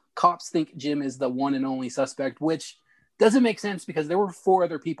now cops think Jim is the one and only suspect, which doesn't make sense because there were 4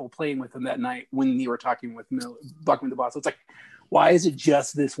 other people playing with him that night when you were talking with Buckman the boss. So it's like, why is it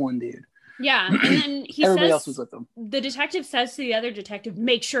just this one dude? Yeah, and then everybody else was with him. The detective says to the other detective,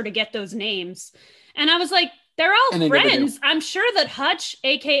 make sure to get those names. And I was like, they're all friends. I'm sure that Hutch,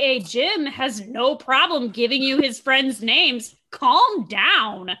 aka Jim, has no problem giving you his friends' names. Calm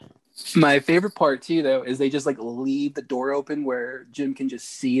down. My favorite part too, though, is they just like leave the door open where Jim can just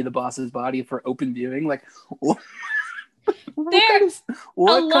see the boss's body for open viewing. Like, what kind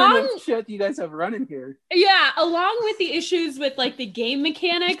of shit do you guys have running here? Yeah, along with the issues with like the game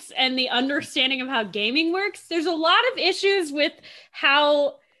mechanics and the understanding of how gaming works, there's a lot of issues with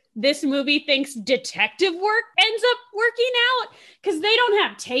how this movie thinks detective work ends up working out because they don't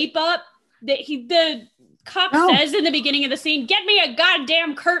have tape up. The cop says in the beginning of the scene, "Get me a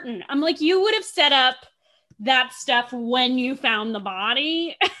goddamn curtain." I'm like, you would have set up that stuff when you found the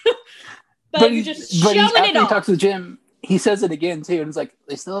body, but you're just showing it off. After he talks to Jim, he says it again too, and it's like,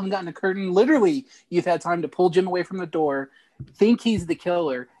 they still haven't gotten a curtain. Literally, you've had time to pull Jim away from the door, think he's the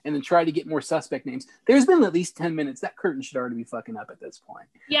killer, and then try to get more suspect names. There's been at least 10 minutes. That curtain should already be fucking up at this point.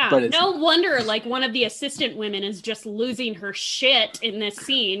 Yeah, but no wonder like one of the assistant women is just losing her shit in this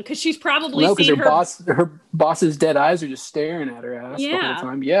scene because she's probably seen her boss's dead eyes are just staring at her ass the whole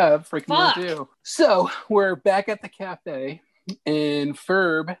time. Yeah, freaking me too. So we're back at the cafe. And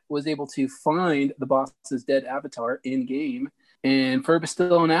Ferb was able to find the boss's dead avatar in game. And Ferb is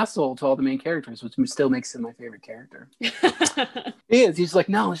still an asshole to all the main characters, which still makes him my favorite character. He is. He's like,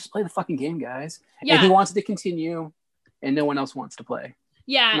 no, let's just play the fucking game, guys. Yeah. And he wants it to continue, and no one else wants to play.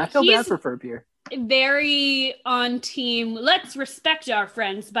 Yeah. And I feel bad for Ferb here. Very on team, let's respect our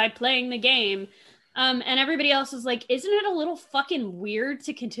friends by playing the game. And everybody else is like, isn't it a little fucking weird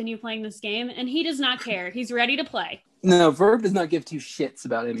to continue playing this game? And he does not care. He's ready to play. No, Verb does not give 2 shits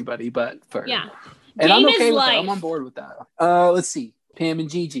about anybody but Ferb. Yeah. And I'm okay with that. I'm on board with that. Let's see. Pam and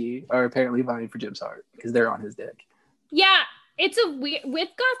Gigi are apparently vying for Jim's heart because they're on his dick. Yeah. It's a weird, with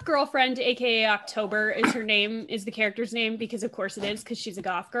Goth Girlfriend, aka October is her name, is the character's name, because of course it is, because she's a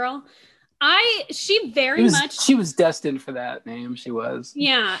goth girl. She was destined for that name. She was.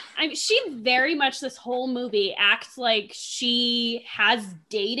 Yeah. She very much this whole movie acts like she has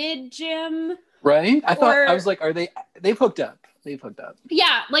dated Jim. Right? I was like, they've hooked up. They've hooked up.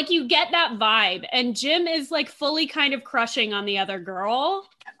 Yeah, like you get that vibe. And Jim is like fully kind of crushing on the other girl.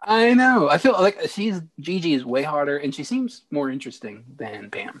 I know. I feel like Gigi is way hotter and she seems more interesting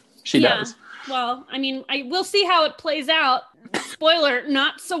than Pam. She does. Well, I mean, we'll see how it plays out. Spoiler,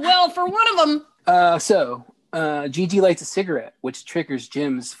 not so well for one of them. So Gigi lights a cigarette, which triggers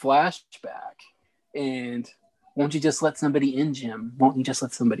Jim's flashback. And won't you just let somebody in, Jim? Won't you just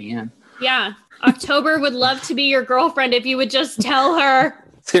let somebody in? Yeah. October would love to be your girlfriend if you would just tell her.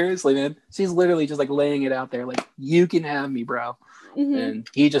 Seriously, man. She's literally just like laying it out there. Like, you can have me, bro. Mm-hmm. And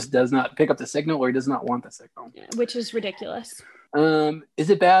he just does not pick up the signal, or he does not want the signal. Which is ridiculous. Is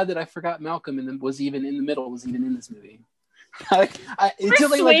it bad that I forgot Malcolm and was even in this movie? Like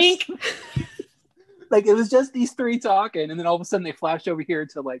it was just these three talking, and then all of a sudden they flashed over here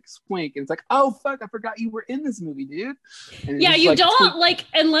to like Swink, and it's like, oh fuck, I forgot you were in this movie, dude. Yeah, you don't like,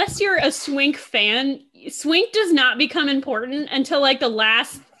 unless you're a Swink fan, Swink does not become important until like the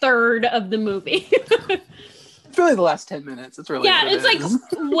last third of the movie. It's really the last 10 minutes. It's really it's like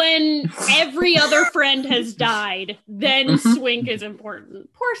when every other friend has died, then Swink is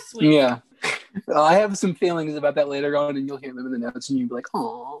important. Poor Swink. Yeah. Well, I have some feelings about that later on, and you'll hear them in the notes, and you'll be like,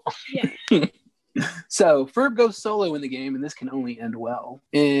 oh. Yeah. So Ferb goes solo in the game, and this can only end well.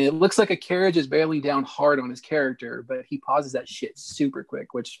 It looks like a carriage is barreling down hard on his character, but he pauses that shit super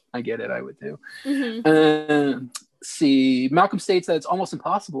quick, which I get it, I would too. Mm-hmm. See, Malcolm states that it's almost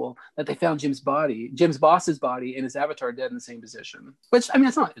impossible that they found Jim's boss's body, and his avatar dead in the same position. Which, I mean,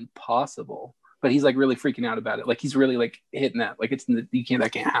 it's not impossible, but he's like really freaking out about it. Like he's really like hitting that. Like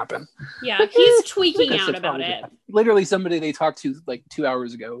that can't happen. Yeah, he's tweaking out about it. Literally, somebody they talked to like 2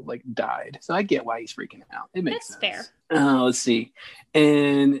 hours ago like died. So I get why he's freaking out. It makes sense. Fair. Let's see.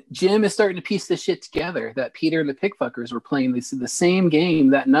 And Jim is starting to piece this shit together that Peter and the Pigfuckers were playing the same game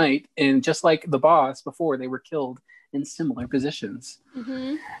that night, and just like the boss before, they were killed in similar positions.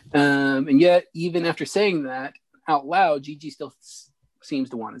 Mm-hmm. And yet, even after saying that out loud, Gigi still seems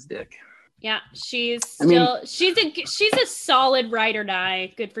to want his dick. Yeah, she's a solid ride or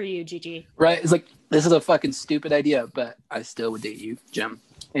die. Good for you, Gigi. Right? It's like, this is a fucking stupid idea, but I still would date you, Jim.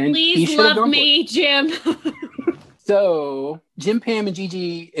 And please love me, Jim. So Jim, Pam, and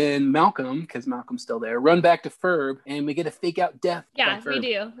Gigi and Malcolm, because Malcolm's still there, run back to Ferb, and we get a fake out death. Yeah, we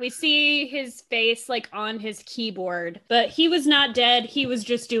do. We see his face like on his keyboard, but he was not dead. He was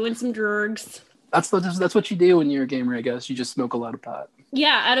just doing some drugs. That's what you do when you're a gamer, I guess. You just smoke a lot of pot.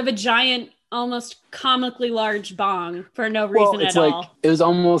 Yeah, out of a giant, almost comically large bong for no reason at all. It was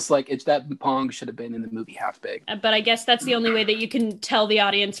almost like that bong should have been in the movie Half Baked. But I guess that's the only way that you can tell the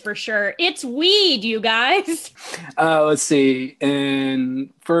audience for sure. It's weed, you guys. Let's see.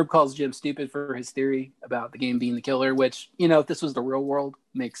 And Ferb calls Jim stupid for his theory about the game being the killer, which, if this was the real world,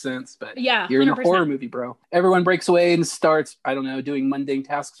 makes sense. But yeah, you're 100%. In a 100%. horror movie, bro. Everyone breaks away and starts, I don't know, doing mundane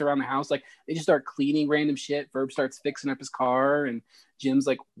tasks around the house. Like, they just start cleaning random shit. Ferb starts fixing up his car, and Jim's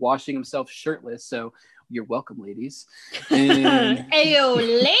like washing himself shirtless. So you're welcome, ladies. And Ayo,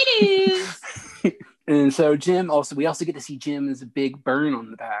 ladies. And so we also get to see Jim's big burn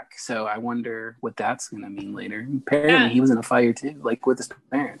on the back. So I wonder what that's going to mean later. Apparently he was in a fire too, like with his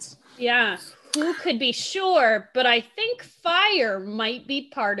parents. Yeah. Who could be sure? But I think fire might be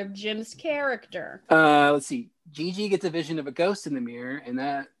part of Jim's character. Let's see. Gigi gets a vision of a ghost in the mirror, and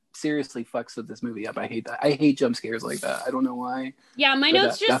that seriously fucks with this movie up. I hate that. I hate jump scares like that. I don't know why. Yeah, my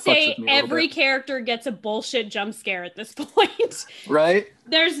notes just say every character gets a bullshit jump scare at this point. Right?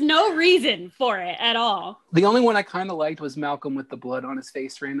 There's no reason for it at all. The only one I kind of liked was Malcolm with the blood on his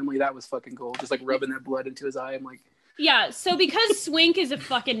face randomly. That was fucking cool. Just like rubbing that blood into his eye. I'm like... Yeah, so because Swink is a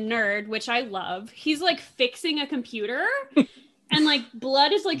fucking nerd, which I love, he's like fixing a computer. And like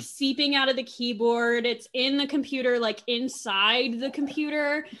blood is like seeping out of the keyboard. It's in the computer, like inside the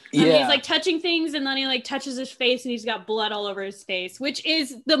computer. Yeah. He's like touching things, and then he like touches his face, and he's got blood all over his face, which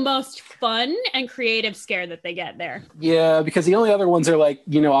is the most fun and creative scare that they get there. Yeah, because the only other ones are like,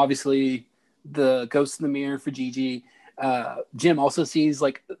 obviously the ghost in the mirror for Gigi. Jim also sees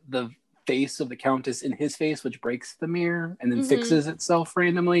like the face of the Countess in his face, which breaks the mirror and then fixes itself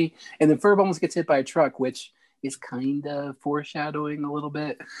randomly. And then Ferb almost gets hit by a truck, which is kind of foreshadowing a little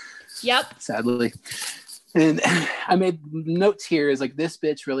bit. Yep. Sadly. And I made notes here is like, this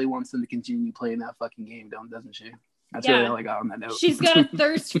bitch really wants them to continue playing that fucking game, doesn't she? That's really all I got on that note. She's got a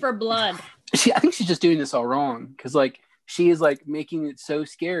thirst for blood. I think she's just doing this all wrong. Because like, she is like making it so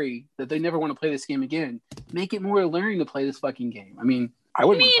scary that they never want to play this game again. Make it more alluring to play this fucking game. I mean, I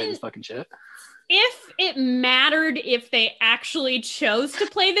wouldn't want to play this fucking shit. If it mattered if they actually chose to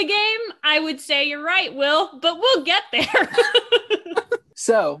play the game, I would say you're right, Will, but we'll get there.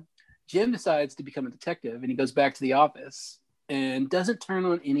 So Jim decides to become a detective, and he goes back to the office and doesn't turn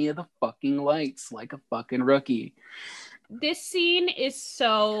on any of the fucking lights like a fucking rookie. This scene is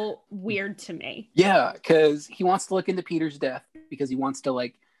so weird to me. Yeah, because he wants to look into Peter's death because he wants to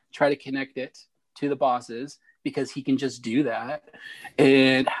like try to connect it to the bosses because he can just do that.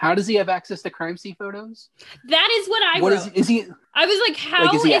 And how does he have access to crime scene photos? That is what I wrote. Is he? I was like,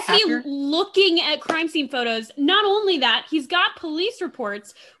 how is he looking at crime scene photos? Not only that, he's got police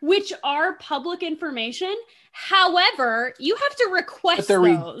reports, which are public information. However, you have to request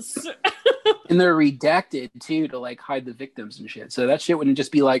those. And they're redacted too to like hide the victims and shit. So that shit wouldn't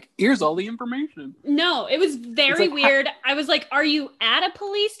just be like, here's all the information. No, it was very weird. I was like, are you at a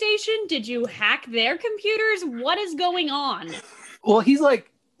police station? Did you hack their computers? What is going on? Well, he's like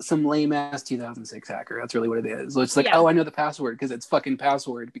some lame ass 2006 hacker. That's really what it is. So it's like, oh, I know the password because it's fucking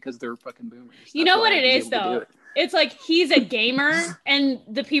password because they're fucking boomers. You know what it is though? It's like he's a gamer and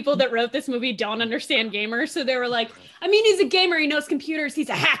the people that wrote this movie don't understand gamers. So they were like, I mean, he's a gamer. He knows computers. He's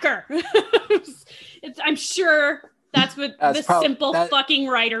a hacker. I'm sure that's what simple fucking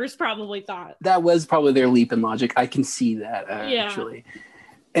writers probably thought. That was probably their leap in logic. I can see that actually.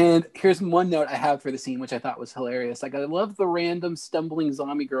 And here's one note I have for the scene, which I thought was hilarious. Like, I love the random stumbling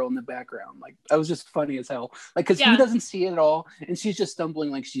zombie girl in the background. Like, that was just funny as hell. Like, because he doesn't see it at all, and she's just stumbling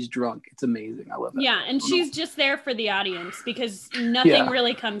like she's drunk. It's amazing. I love that. Yeah, and she's just there for the audience because nothing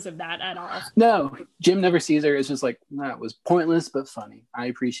really comes of that at all. No, Jim never sees her. It's just like, that was pointless but funny. I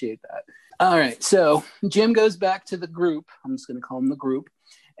appreciate that. All right, so Jim goes back to the group. I'm just going to call him the group.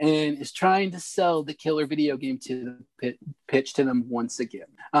 And is trying to sell the killer video game to pitch to them once again.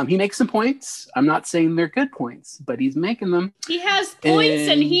 He makes some points. I'm not saying they're good points, but he's making them. He has points,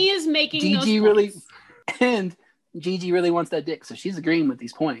 and he is making Gigi those points. And Gigi really wants that dick, so she's agreeing with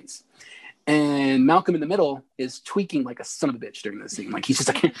these points. And Malcolm in the middle is tweaking like a son of a bitch during this scene. Like he's just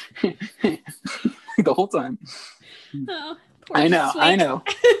like the whole time. Oh, I know.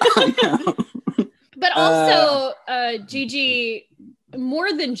 But also, Gigi,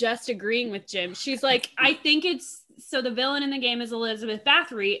 more than just agreeing with Jim, she's like, I think it's, so the villain in the game is Elizabeth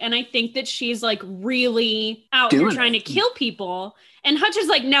Bathory, and I think that she's like really out here trying to kill people. And Hutch is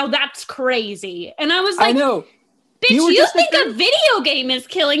like, no, that's crazy. And I was like, I know. Bitch, you think a video game is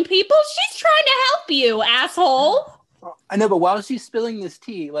killing people? She's trying to help you, asshole. I know, but while she's spilling this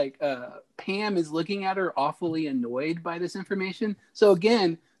tea, like Pam is looking at her awfully annoyed by this information. So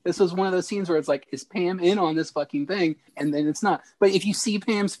again, this was one of those scenes where it's like, is Pam in on this fucking thing? And then it's not. But if you see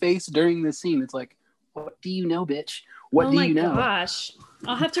Pam's face during this scene, it's like, what do you know, bitch? What do you know? Oh my gosh.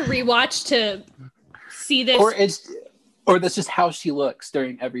 I'll have to rewatch to see this. Or that's just how she looks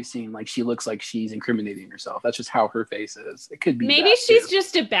during every scene. Like she looks like she's incriminating herself. That's just how her face is. It could be maybe she's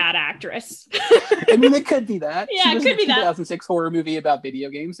just a bad actress. I mean, it could be that. Yeah, it could be that. 2006 horror movie about video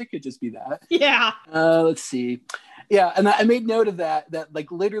games. It could just be that. Yeah. Let's see. Yeah, and I made note of that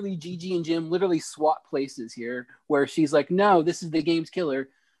like literally Gigi and Jim literally swap places here, where she's like, no, this is the game's killer.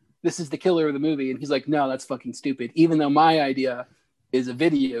 This is the killer of the movie. And he's like, no, that's fucking stupid. Even though my idea is a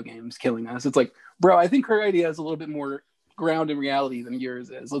video game's killing us. It's like, bro, I think her idea is a little bit more ground in reality than yours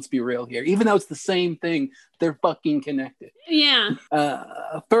is. Let's be real here. Even though it's the same thing, they're fucking connected. Yeah.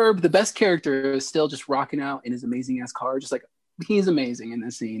 Ferb, the best character, is still just rocking out in his amazing ass car, just like, he's amazing in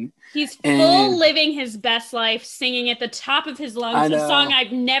this scene. He's full living his best life, singing at the top of his lungs a song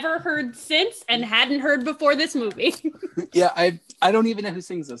I've never heard since and hadn't heard before this movie. Yeah, I don't even know who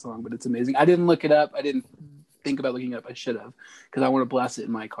sings this song, but it's amazing. I didn't look it up. I didn't think about looking it up. I should have, because I want to blast it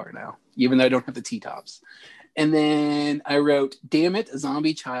in my car now, even though I don't have the T-tops. And then I wrote, damn it, a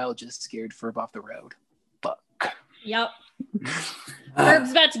zombie child just scared Ferb off the road. Fuck. Yep.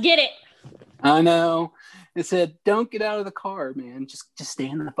 Ferb's about to get it. I know. It said, don't get out of the car, man. Just stay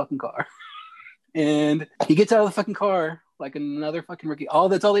in the fucking car. And he gets out of the fucking car like another fucking rookie.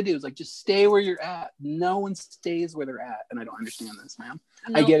 That's all they do is like, just stay where you're at. No one stays where they're at. And I don't understand this, man.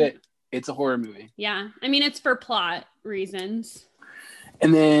 Nope. I get it. It's a horror movie. Yeah. I mean, it's for plot reasons.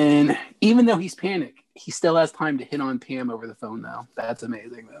 And then even though he's panicked, he still has time to hit on Pam over the phone, though. That's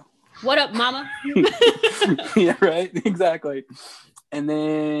amazing, though. What up, mama? Yeah, right. Exactly. And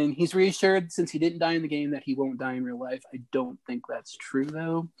then he's reassured, since he didn't die in the game, that he won't die in real life. I don't think that's true,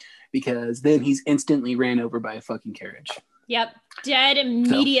 though, because then he's instantly ran over by a fucking carriage. Yep. Dead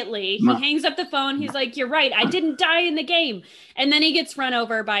immediately. He hangs up the phone. He's like, you're right. I didn't die in the game. And then he gets run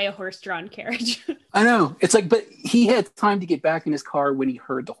over by a horse-drawn carriage. I know. It's like, but he had time to get back in his car when he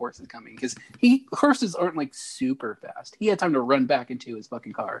heard the horses coming, because horses aren't like super fast. He had time to run back into his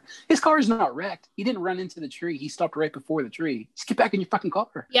fucking car. His car is not wrecked. He didn't run into the tree. He stopped right before the tree. Just get back in your fucking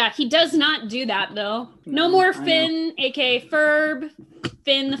car. Yeah, he does not do that, though. No more Finn, a.k.a. Ferb.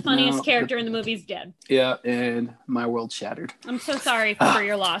 Finn, the funniest character in the movie, is dead. Yeah, and my world shattered. I'm so sorry for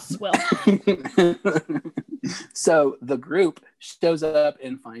your loss, Will. So the group shows up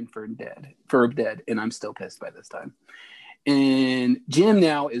and find Ferb dead, and I'm still pissed by this time. And Jim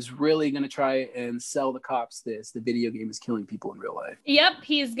now is really going to try and sell the cops the video game is killing people in real life. Yep,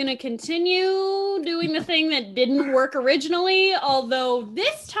 he's going to continue doing the thing that didn't work originally, although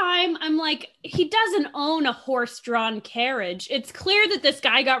this time I'm like, he doesn't own a horse-drawn carriage. It's clear that this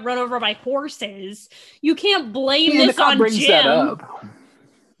guy got run over by horses. You can't blame this on Jim. That up.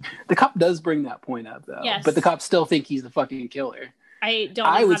 The cop does bring that point up, though. Yes. But the cops still think he's the fucking killer.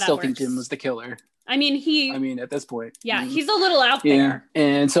 I would still think Jim was the killer. I mean, at this point. Yeah, he's a little out there. Yeah.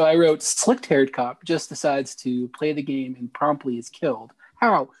 And so I wrote, slick-haired cop just decides to play the game and promptly is killed.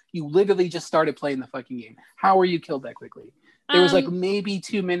 How? You literally just started playing the fucking game. How were you killed that quickly? There was like maybe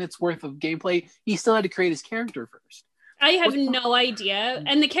 2 minutes worth of gameplay. He still had to create his character first. I have no idea.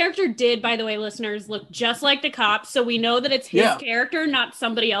 And the character did, by the way, listeners, look just like the cop. So we know that it's his character, not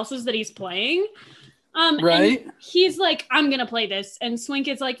somebody else's that he's playing. Right. And he's like, I'm going to play this. And Swink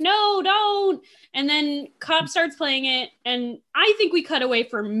is like, no, don't. And then cop starts playing it. And I think we cut away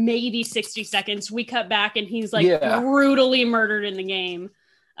for maybe 60 seconds. We cut back and he's like brutally murdered in the game.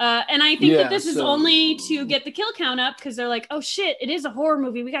 And I think that this is only to get the kill count up because they're like, oh shit, it is a horror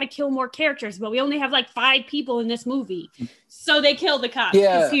movie. We got to kill more characters, but we only have like 5 people in this movie. So they kill the cop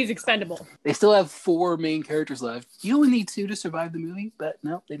because he's expendable. They still have 4 main characters left. You only need 2 to survive the movie, but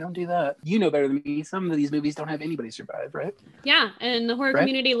no, they don't do that. You know better than me. Some of these movies don't have anybody survive, right? Yeah, and the horror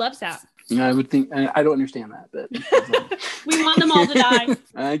community loves that. Yeah, I would think. I don't understand that, but we want them all to die.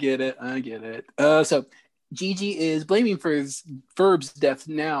 I get it. So Gigi is blaming Ferb's death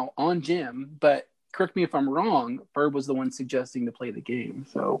now on Jim, but correct me if I'm wrong, Ferb was the one suggesting to play the game.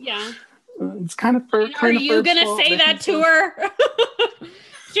 So yeah, it's kind of Ferb. Are you going to say that to her?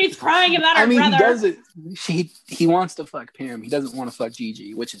 She's crying about her brother. He does it. He wants to fuck Pam. He doesn't want to fuck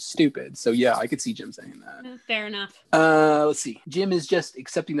Gigi, which is stupid. So yeah, I could see Jim saying that. Fair enough. Let's see. Jim is just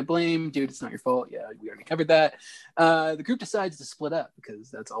accepting the blame. Dude, it's not your fault. Yeah, we already covered that. The group decides to split up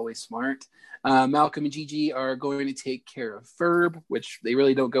because that's always smart. Malcolm and Gigi are going to take care of Ferb, which they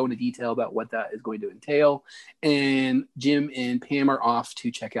really don't go into detail about what that is going to entail. And Jim and Pam are off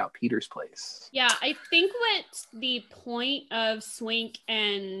to check out Peter's place. Yeah, I think what the point of Swink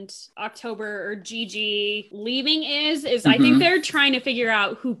and October or Gigi leaving is I think they're trying to figure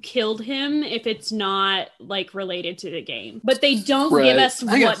out who killed him if it's not like related to the game. But they don't give us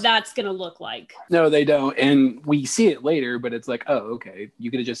what that's going to look like. No, they don't. And we see it later, but it's like, oh, okay.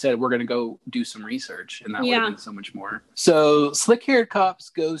 You could have just said, we're going to go do some research. And that would have been so much more. So Slick-haired Cops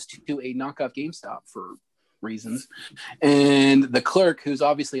goes to a knockoff GameStop for reasons. And the clerk, who's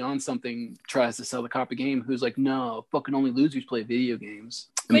obviously on something, tries to sell the cop a game, who's like, no, fucking only losers play video games.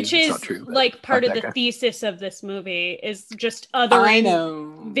 Which is true, like part of the thesis of this movie is just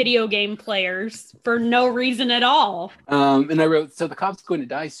othering video game players for no reason at all. And I wrote, so the cop's going to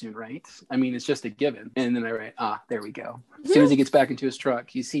die soon, right? I mean, it's just a given. And then I write, there we go. As soon as he gets back into his truck,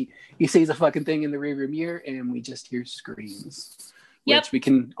 he sees a fucking thing in the rearview mirror, and we just hear screams. Yep. Which we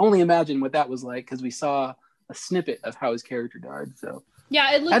can only imagine what that was like because we saw a snippet of how his character died. So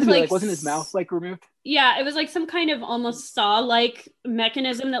yeah, it looked like wasn't his mouth like removed? Yeah, it was like some kind of almost saw-like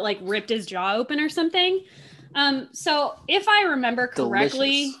mechanism that like ripped his jaw open or something. So if I remember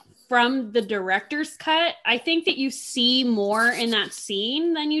correctly from the director's cut, I think that you see more in that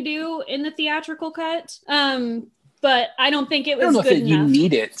scene than you do in the theatrical cut. But I don't think it was good enough. You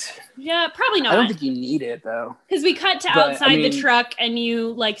need it. Yeah, probably not. I don't think you need it though. Because we cut to outside the truck and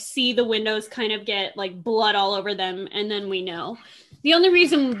you like see the windows kind of get like blood all over them, and then we know. The only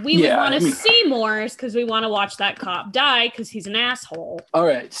reason we would want to see more is because we want to watch that cop die because he's an asshole. All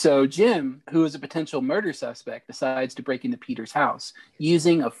right, so Jim, who is a potential murder suspect, decides to break into Peter's house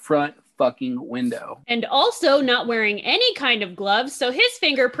using a front fucking window. And also not wearing any kind of gloves, so his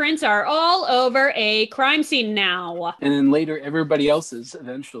fingerprints are all over a crime scene now. And then later, everybody else's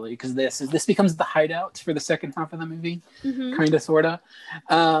eventually, because this becomes the hideout for the second half of the movie, kind of, sort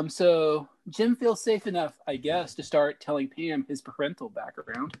of. So Jim feels safe enough, I guess, to start telling Pam his parental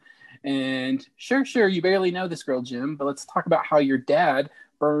background. And sure, you barely know this girl, Jim, but let's talk about how your dad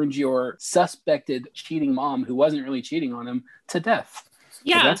burned your suspected cheating mom, who wasn't really cheating on him, to death.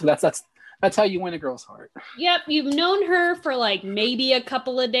 Yeah. So that's how you win a girl's heart. Yep, you've known her for like maybe a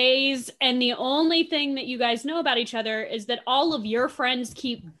couple of days, and the only thing that you guys know about each other is that all of your friends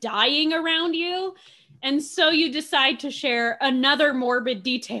keep dying around you. And so you decide to share another morbid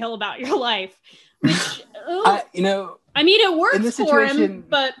detail about your life, which, I mean, it works for him,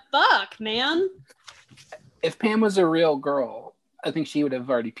 but fuck, man. If Pam was a real girl, I think she would have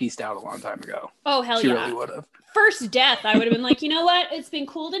already pieced out a long time ago. Oh, hell yeah. She really would have. First death, I would have been like, you know what? It's been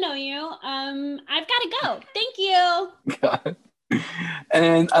cool to know you. I've got to go. Thank you. God.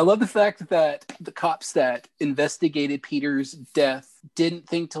 And I love the fact that the cops that investigated Peter's death didn't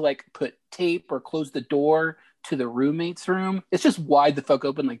think to like put tape or close the door to the roommate's room. It's just wide the fuck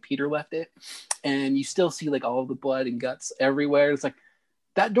open like Peter left it. And you still see like all the blood and guts everywhere. It's like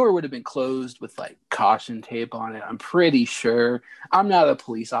that door would have been closed with like caution tape on it. I'm pretty sure. I'm not a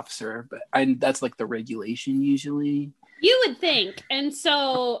police officer, but that's like the regulation usually. You would think. And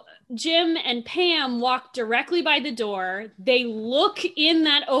so Jim and Pam walk directly by the door. They look in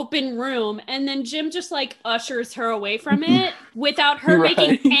that open room, and then Jim just like ushers her away from it without her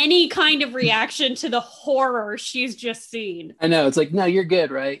making any kind of reaction to the horror she's just seen. I know. It's like, no, you're good,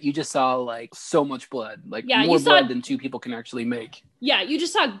 right? You just saw like so much blood, like more blood than two people can actually make. Yeah, you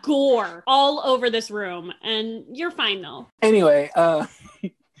just saw gore all over this room, and you're fine though. Anyway,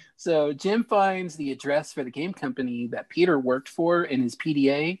 so Jim finds the address for the game company that Peter worked for in his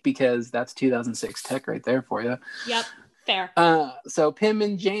PDA, because that's 2006 tech right there for you. Yep, fair. So Pam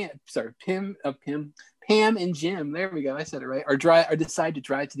and Jim, there we go, I said it right, are decide to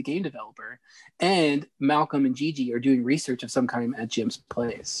drive to the game developer, and Malcolm and Gigi are doing research of some kind at Jim's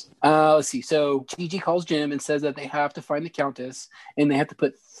place. Let's see. So Gigi calls Jim and says that they have to find the Countess, and they have to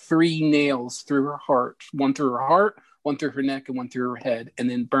put 3 nails through her heart, one through her heart, one through her neck, and one through her head, and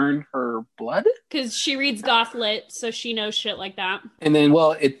then burn her blood? Because she reads Gothlit, so she knows shit like that. And then,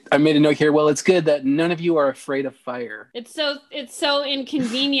 I made a note here, it's good that none of you are afraid of fire. It's so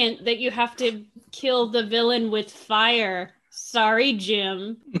inconvenient that you have to kill the villain with fire. Sorry,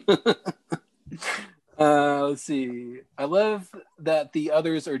 Jim. Let's see. I love that the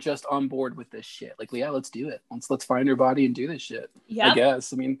others are just on board with this shit. Like, yeah, let's do it. Let's find her body and do this shit. Yeah. I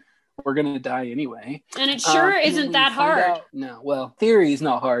guess. I mean, we're gonna die anyway, and it sure isn't that hard. No, theory is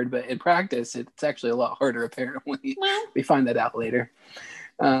not hard, but in practice it's actually a lot harder apparently. Well, we find that out later,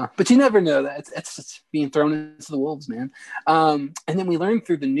 but you never know. That it's just being thrown into the wolves, man. And then we learn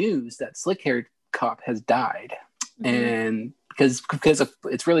through the news that slick-haired cop has died. Mm-hmm. And because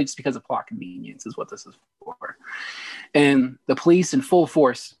it's really just because of plot convenience is what this is for. And the police in full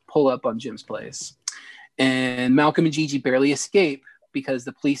force pull up on Jim's place, and Malcolm and Gigi barely escape because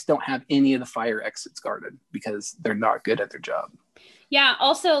the police don't have any of the fire exits guarded because they're not good at their job. Yeah,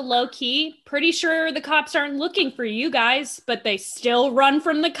 also low key, pretty sure the cops aren't looking for you guys, but they still run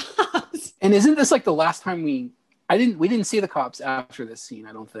from the cops. And isn't this like the last time we didn't see the cops after this scene,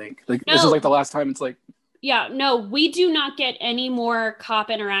 I don't think. Like no. This is like the last time it's like. Yeah, no, we do not get any more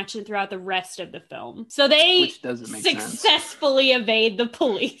cop interaction throughout the rest of the film. So they successfully evade the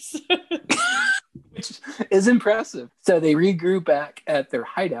police. Which is impressive. So they regroup back at their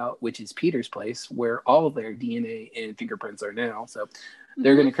hideout, which is Peter's place, where all of their DNA and fingerprints are now. So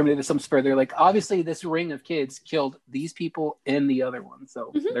they're going to incriminate themselves further. Like, obviously, this ring of kids killed these people and the other one.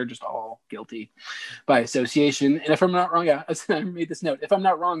 So they're just all guilty by association. And if I'm not wrong, I made this note. If I'm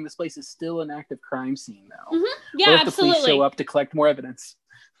not wrong, this place is still an active crime scene now. Mm-hmm. Yeah, what if absolutely. the police show up to collect more evidence?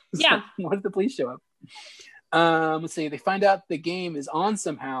 Yeah. What if the police show up? Let's see. They find out the game is on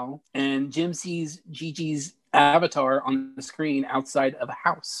somehow, and Jim sees Gigi's avatar on the screen outside of a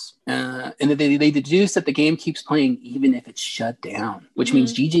house, and they deduce that the game keeps playing even if it's shut down, which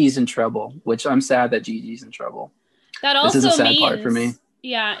means Gigi's in trouble. Which I'm sad that Gigi's in trouble. That also this is a sad means, part for me.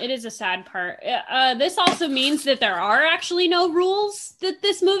 Yeah, it is a sad part. This also means that there are actually no rules that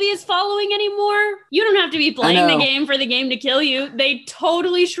this movie is following anymore. You don't have to be playing the game for the game to kill you. They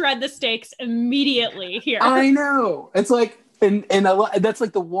totally shred the stakes immediately here. I know. It's like, and that's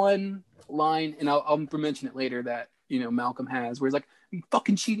like the one line, and I'll mention it later, that Malcolm has, where he's like, "You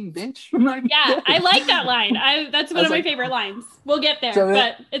fucking cheating bitch." Yeah, I like that line. That's one of my favorite lines. We'll get there,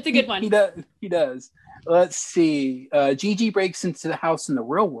 but it's a good one. He does. Let's see. Gigi breaks into the house in the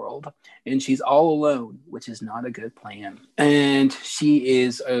real world, and she's all alone, which is not a good plan. And she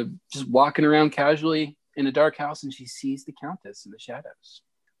is just walking around casually in a dark house, and she sees the Countess in the shadows.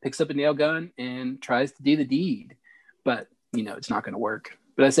 Picks up a nail gun and tries to do the deed, but it's not going to work.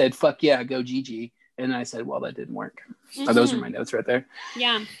 But I said, "Fuck yeah, go Gigi." And I said, well, that didn't work. Mm-hmm. Those are my notes right there.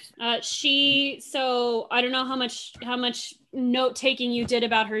 Yeah. So I don't know how much note taking you did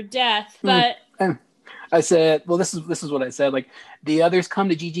about her death, but I said, well, this is what I said. Like, the others come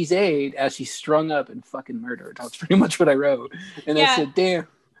to Gigi's aid as she's strung up and fucking murdered. That's pretty much what I wrote. And I said, damn,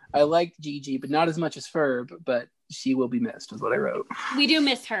 I liked Gigi, but not as much as Ferb, but she will be missed, is what I wrote. We do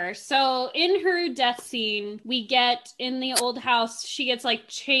miss her. So in her death scene, we get in the old house, she gets like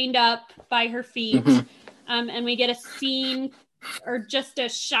chained up by her feet. Mm-hmm. And we get a scene or just a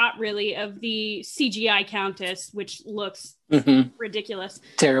shot really of the CGI Countess, which looks ridiculous.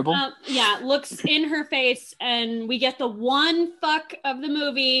 Terrible. Yeah, looks in her face, and we get the one fuck of the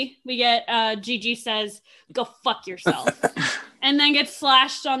movie. We get Gigi says, "Go fuck yourself." And then gets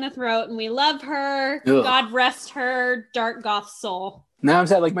slashed on the throat, and we love her. Ugh. God rest her dark goth soul. Now I'm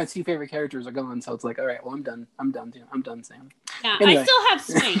sad, like my two favorite characters are gone, so it's like, all right, well, I'm done. I'm done, Sam. Yeah, anyway. I still have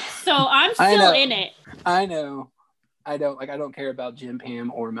Swink, so I'm still in it. I know. I don't care about Jim,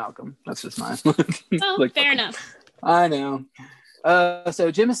 Pam, or Malcolm. That's just mine. Oh, like, fair enough. I know. So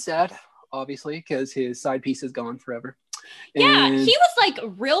Jim is sad, obviously, because his side piece is gone forever. Yeah, he was like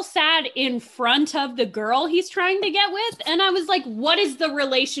real sad in front of the girl he's trying to get with. And I was like, what is the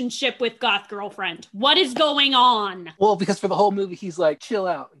relationship with goth girlfriend? What is going on? Well, because for the whole movie, he's like, chill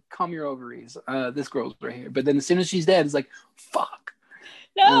out, calm your ovaries. This girl's right here. But then as soon as she's dead, it's like, fuck.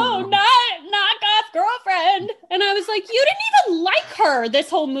 No, not goth girlfriend. And I was like, you didn't even like her this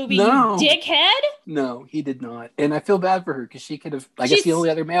whole movie, no. You dickhead. No, he did not. And I feel bad for her because she could have, I guess the only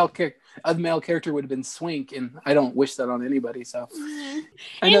other male character would have been Swink, and I don't wish that on anybody. So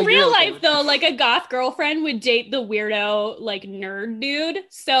in real life, though, like a goth girlfriend would date the weirdo, like nerd dude.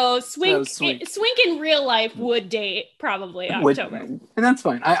 So Swink in real life would date probably October. And that's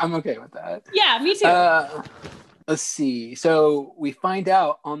fine. I'm okay with that. Yeah, me too. Let's see. So we find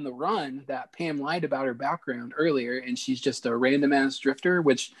out on the run that Pam lied about her background earlier, and she's just a random ass drifter,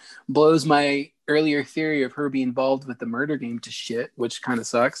 which blows my earlier theory of her being involved with the murder game to shit, which kind of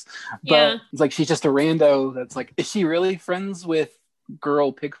sucks. Yeah. But it's like she's just a rando that's like, is she really friends with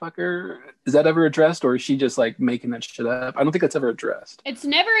girl pigfucker? Is that ever addressed, or is she just like making that shit up? I don't think that's ever addressed. It's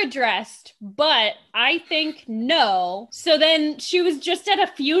never addressed, but I think no. So then she was just at a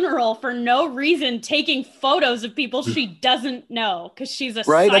funeral for no reason taking photos of people she doesn't know because she's a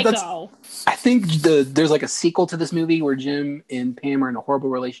psycho. I think there's like a sequel to this movie where Jim and Pam are in a horrible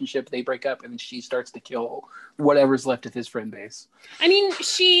relationship. They break up and she starts to kill whatever's left of his friend base. I mean,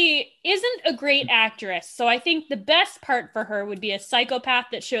 she isn't a great actress, so I think the best part for her would be a psychopath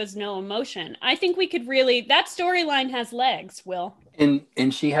that shows no emotion. I think we could that storyline has legs, Will.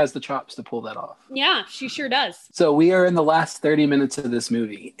 And she has the chops to pull that off. Yeah, she sure does. So we are in the last 30 minutes of this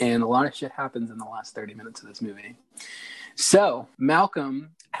movie, and a lot of shit happens in the last 30 minutes of this movie. So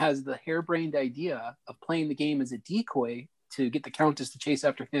Malcolm has the harebrained idea of playing the game as a decoy to get the Countess to chase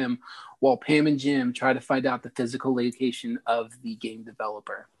after him, while Pam and Jim try to find out the physical location of the game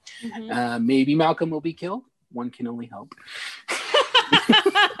developer. Mm-hmm. Maybe Malcolm will be killed. One can only hope.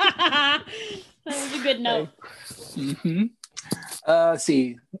 That was a good note. Mm-hmm.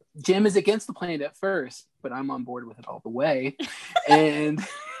 See, Jim is against the plan at first, but I'm on board with it all the way. And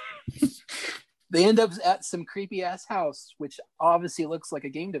they end up at some creepy ass house, which obviously looks like a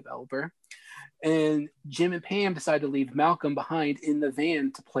game developer. And Jim and Pam decide to leave Malcolm behind in the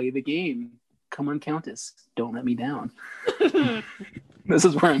van to play the game. Come on, Countess, don't let me down. This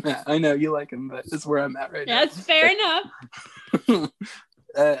is where I'm at. I know you like him, but this is where I'm at right now. That's fair enough.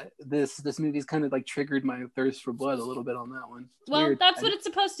 This movie's kind of like triggered my thirst for blood a little bit on that one. Well, weird. That's what it's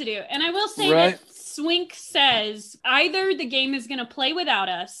supposed to do. And I will say that Swink says either the game is going to play without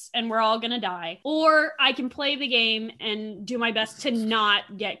us and we're all going to die, or I can play the game and do my best to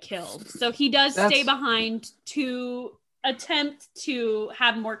not get killed. So he does stay behind to attempt to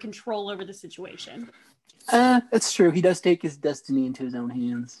have more control over the situation. That's true. He does take his destiny into his own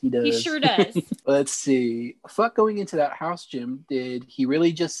hands. He does. He sure does. Let's see. Fuck going into that house, Jim. Did he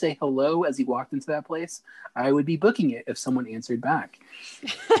really just say hello as he walked into that place? I would be booking it if someone answered back.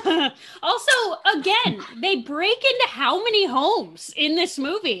 Also, again, they break into how many homes in this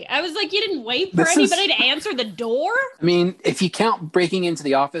movie? I was like, you didn't wait for anybody to answer the door? I mean, if you count breaking into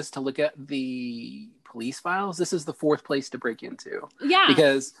the office to look at the police files, this is the fourth place to break into. Yeah.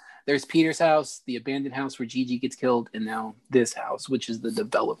 Because there's Peter's house, the abandoned house where Gigi gets killed, and now this house, which is the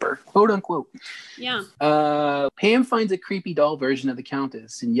developer, quote unquote. Yeah. Pam finds a creepy doll version of the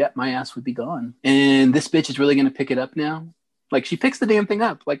Countess, and yet my ass would be gone. And this bitch is really going to pick it up now. Like, she picks the damn thing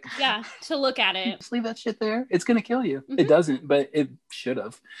up. Like, yeah, to look at it. Just leave that shit there. It's going to kill you. Mm-hmm. It doesn't, but it should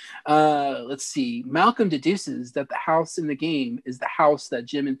have. Let's see. Malcolm deduces that the house in the game is the house that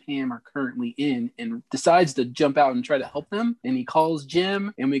Jim and Pam are currently in, and decides to jump out and try to help them. And he calls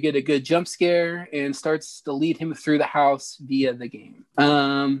Jim, and we get a good jump scare and starts to lead him through the house via the game.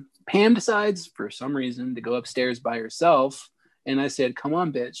 Pam decides, for some reason, to go upstairs by herself. And I said, come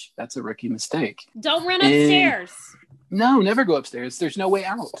on, bitch. That's a rookie mistake. Don't run upstairs. No, never go upstairs. There's no way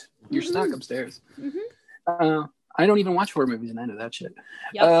out. You're stuck upstairs. Mm-hmm. I don't even watch horror movies, and I know that shit.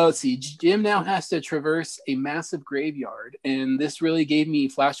 Yep. Let's see. Jim now has to traverse a massive graveyard, and this really gave me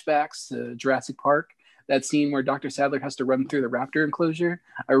flashbacks to Jurassic Park. that scene where Dr. Sadler has to run through the raptor enclosure.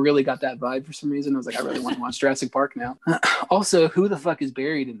 I really got that vibe for some reason. I was like, I really want to watch Jurassic Park now. Also, who the fuck is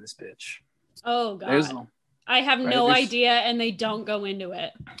buried in this bitch? Oh God. I have no idea, and they don't go into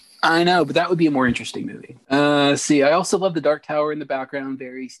it. I know, but that would be a more interesting movie. See, I also love the Dark Tower in the background.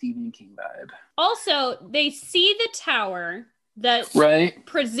 Very Stephen King vibe. Also, they see the tower that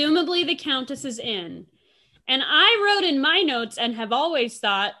presumably the Countess is in. And I wrote in my notes and have always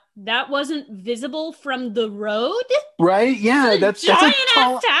thought that wasn't visible from the road. Right? Yeah, that's a giant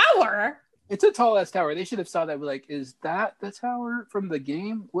ass tower. It's a tall ass tower. They should have saw that. Like, is that the tower from the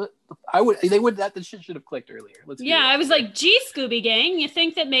game? What? That shit should have clicked earlier. I was like, gee, Scooby Gang, you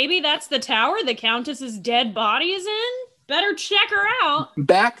think that maybe that's the tower the Countess's dead body is in? Better check her out.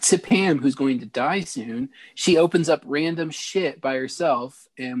 Back to Pam, who's going to die soon. She opens up random shit by herself,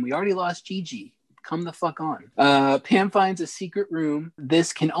 and we already lost Gigi. Come the fuck on. Pam finds a secret room.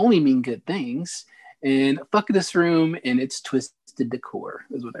 This can only mean good things. And fuck this room and its twisted decor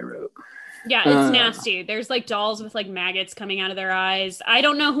is what I wrote. Yeah, it's nasty. There's like dolls with like maggots coming out of their eyes. I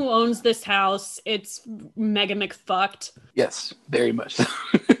don't know who owns this house. It's mega McFucked. Yes, very much so.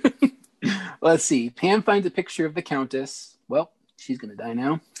 Let's see. Pam finds a picture of the Countess. Well, she's going to die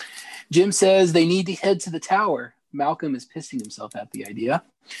now. Jim says they need to head to the tower. Malcolm is pissing himself at the idea.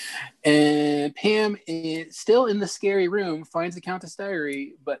 And Pam is still in the scary room, finds the Countess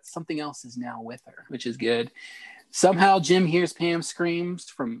diary, but something else is now with her, which is good. Somehow Jim hears Pam screams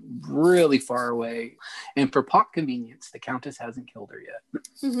from really far away. And for plot convenience, the Countess hasn't killed her yet.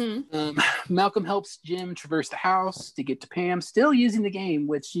 Mm-hmm. Malcolm helps Jim traverse the house to get to Pam, still using the game,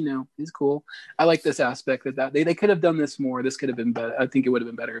 which, is cool. I like this aspect of that. They could have done this more. This could have been better. I think it would have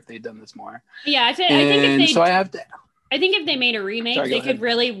been better if they'd done this more. Yeah, I think if they made a remake, they could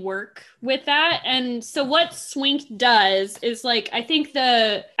really work with that. And so what Swink does is I think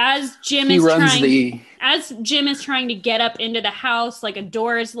as Jim is trying to get up into the house, like a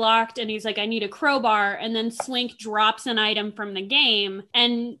door is locked and he's like, I need a crowbar. And then Swink drops an item from the game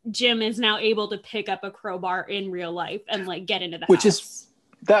and Jim is now able to pick up a crowbar in real life and get into the house.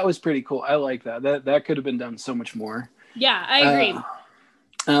 That was pretty cool. I like that. That could have been done so much more. Yeah, I agree.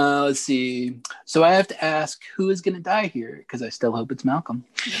 Let's see. So I have to ask, who is going to die here? Because I still hope it's Malcolm.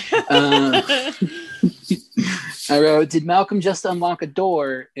 I wrote, did Malcolm just unlock a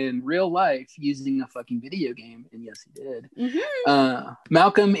door in real life using a fucking video game? And yes, he did. Mm-hmm.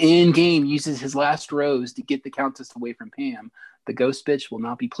 Malcolm in game uses his last rose to get the Countess away from Pam. The ghost bitch will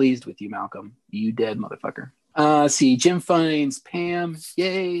not be pleased with you, Malcolm. You dead, motherfucker. See, Jim finds Pam.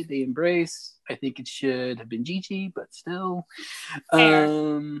 Yay, they embrace. I think it should have been Gigi, but still.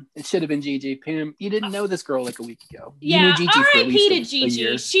 It should have been Gigi. Pam, you didn't know this girl a week ago. Yeah, R.I.P. to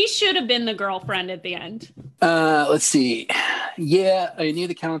Gigi. She should have been the girlfriend at the end. Let's see. Yeah, I knew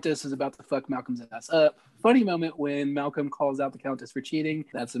the Countess was about to fuck Malcolm's ass up. Funny moment when Malcolm calls out the Countess for cheating.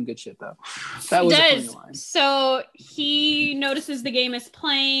 That's some good shit, though. That was a funny line. So he notices the game is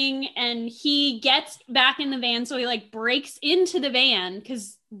playing, and he gets back in the van. So he breaks into the van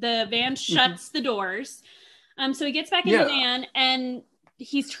because the van shuts the doors. So he gets back in the van, and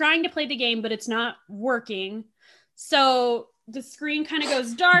he's trying to play the game, but it's not working. So the screen kind of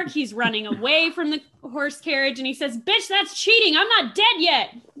goes dark. He's running away from the horse carriage and he says, bitch, that's cheating. I'm not dead yet,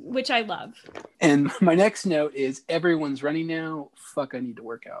 which I love. And my next note is everyone's running now. Fuck, I need to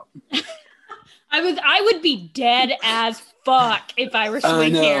work out. I would be dead as fuck if I were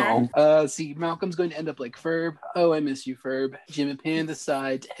Swink here. See, Malcolm's going to end up like Ferb. Oh, I miss you, Ferb. Jim and Pam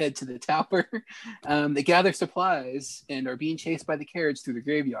decide to head to the tower. They gather supplies and are being chased by the carriage through the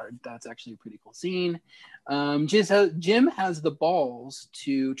graveyard. That's actually a pretty cool scene. Jim has the balls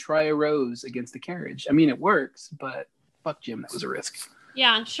to try a rose against the carriage. I mean, it works, but fuck Jim, that was a risk.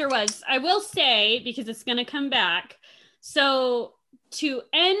 Yeah, sure was. I will say, because it's going to come back. So to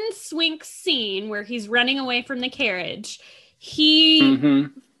end Swink's scene where he's running away from the carriage, he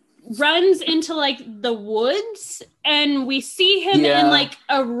runs into the woods and we see him in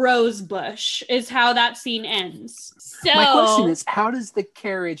a rose bush is how that scene ends. So my question is, how does the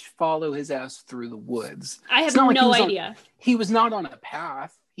carriage follow his ass through the woods? I have no idea. He was not on a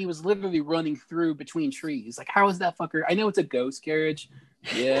path. He was literally running through between trees. How is that fucker? I know it's a ghost carriage.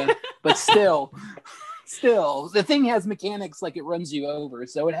 Yeah, but still, the thing has mechanics it runs you over.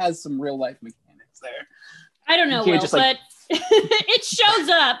 So it has some real life mechanics there. I don't know, Will, but it shows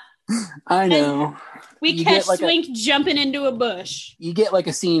up. I know. We catch Swink jumping into a bush. You get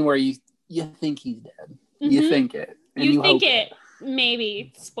a scene where you think he's dead. Mm-hmm. You think it. And you think it.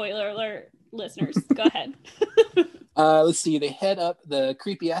 Maybe. Spoiler alert, listeners. Go ahead. Let's see. They head up the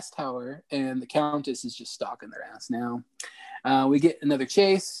creepy ass tower, and the Countess is just stalking their ass now. We get another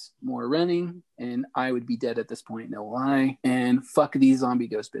chase. more running, and I would be dead at this point, no lie. And fuck these zombie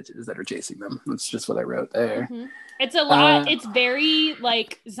ghost bitches that are chasing them. That's just what I wrote there. Mm-hmm. It's a lot. It's very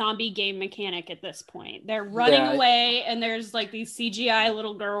like zombie game mechanic at this point. They're running away, and there's like these CGI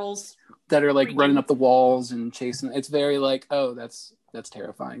little girls that are like running up the walls and chasing. It's very like, oh, that's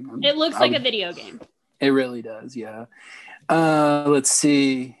terrifying. It looks like a video game. It really does, yeah. Let's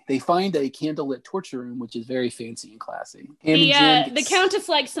see. They find a candlelit torture room, which is very fancy and classy. The Countess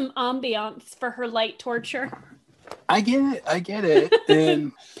likes some ambiance for her light torture. I get it.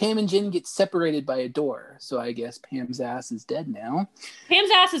 And Pam and Jen get separated by a door, so I guess Pam's ass is dead now.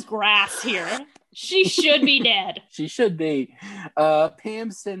 Pam's ass is grass here. She should be dead. She should be. Pam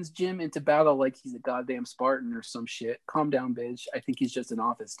sends Jim into battle like he's a goddamn Spartan or some shit. Calm down, bitch. I think he's just an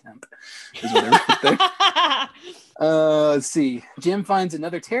office temp. Is what I wrote there. Let's see. Jim finds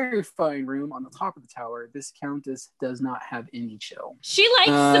another terrifying room on the top of the tower. This Countess does not have any chill. She likes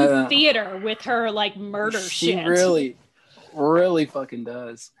some theater with her like murder shit. She really, really fucking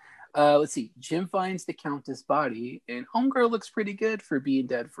does. Let's see. Jim finds the Countess' body, and Homegirl looks pretty good for being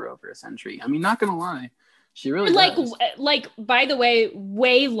dead for over a century. I mean, not gonna lie, she really does. Like, by the way,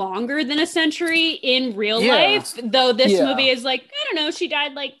 way longer than a century in real life. Though this movie is like, I don't know, she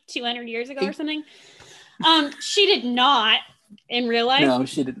died like 200 years ago or something. She did not in real life. No,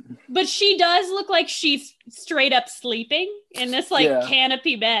 she didn't. But she does look like she's straight up sleeping in this like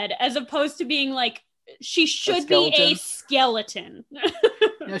canopy bed, as opposed to being like. She should be a skeleton.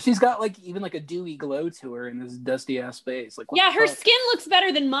 Yeah, she's got like even like a dewy glow to her in this dusty ass face. Like, her skin looks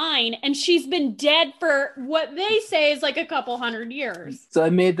better than mine, and she's been dead for what they say is like a couple hundred years. So I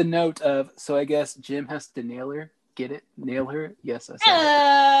made the note of. So I guess Jim has to nail her. Get it? Nail her? Yes, I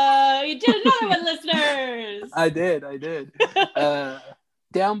said. You did another one, listeners. I did.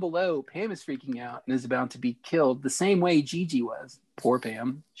 Down below, Pam is freaking out and is about to be killed the same way Gigi was. Poor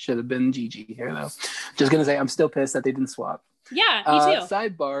Pam. Should have been Gigi here, though. Just gonna say, I'm still pissed that they didn't swap. Yeah, me too.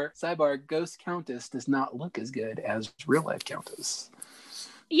 Sidebar, Ghost Countess does not look as good as real life Countess.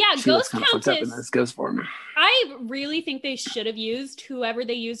 Yeah, she Ghost looks Countess. Kind of in this ghost form. I really think they should have used whoever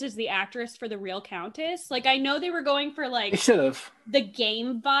they used as the actress for the real Countess. Like, I know they were going for like they should have the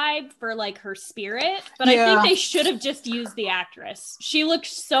game vibe for like her spirit, but I think they should have just used the actress. She looks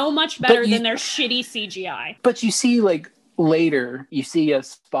so much better than their shitty CGI. But you see, like later, you see a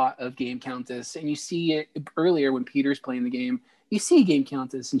spot of Game Countess, and you see it earlier when Peter's playing the game. You see Game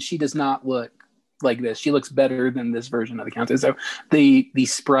Countess, and she does not look like this. She looks better than this version of the Countess. So the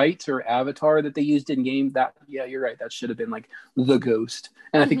sprite or avatar that they used in game, that you're right, that should have been like the ghost,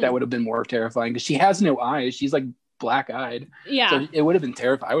 and I think that would have been more terrifying because she has no eyes. She's like black-eyed. Yeah, so it would have been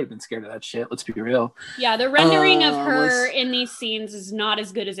terrifying. I would have been scared of that shit. Let's be real. Yeah, the rendering of her in these scenes is not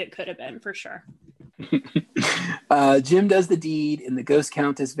as good as it could have been, for sure. Jim does the deed, and the Ghost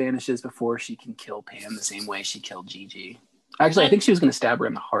Countess vanishes before she can kill Pam the same way she killed Gigi. Actually, I think she was going to stab her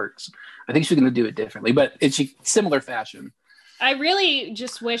in the heart. I think she was going to do it differently, but it's similar fashion. I really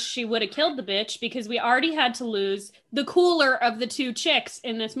just wish she would have killed the bitch, because we already had to lose the cooler of the two chicks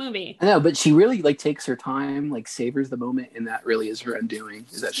in this movie. I know, but she really like takes her time, like savors the moment, and that really is her undoing,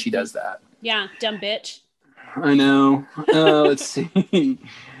 is that she does that. Yeah, dumb bitch. I know. Let's see.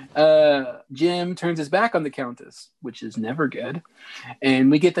 Jim turns his back on the Countess, which is never good, and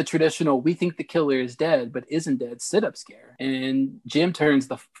we get the traditional "we think the killer is dead but isn't dead" sit-up scare, and Jim turn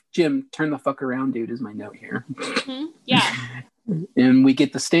the fuck around, dude, is my note here. Mm-hmm. Yeah. And we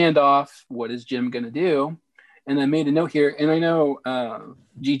get the standoff. What is Jim gonna do? And I made a note here, and I know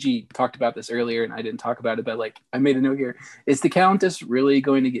Gigi talked about this earlier and I didn't talk about it, but like I made a note here. Is the Countess really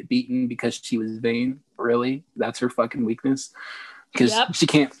going to get beaten because she was vain? Really? That's her fucking weakness? Because she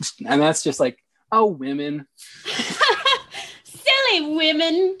can't, and that's just like, oh, women. Silly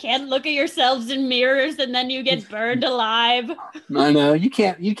women can't look at yourselves in mirrors and then you get burned alive. I know, you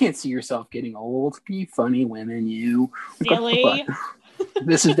can't see yourself getting old. You funny women, you. Silly.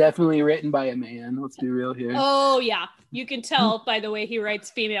 This is definitely written by a man. Let's be real here. Oh yeah, you can tell by the way he writes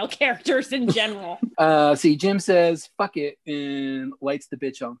female characters in general. See, Jim says, fuck it, and lights the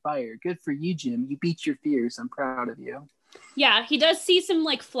bitch on fire. Good for you, Jim. You beat your fears. I'm proud of you. Yeah, he does see some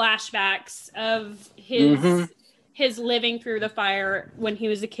like flashbacks of his living through the fire when he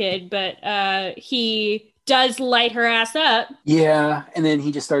was a kid, but he does light her ass up. Yeah, and then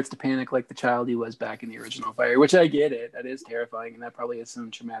he just starts to panic like the child he was back in the original fire, which I get it. That is terrifying, and that probably is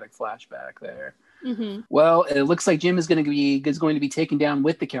some traumatic flashback there. Mm-hmm. Well, it looks like Jim is going to be taken down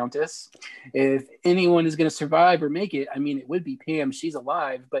with the Countess. If anyone is going to survive or make it, I mean, it would be Pam. She's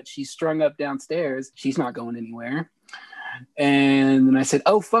alive, but she's strung up downstairs. She's not going anywhere. And then I said,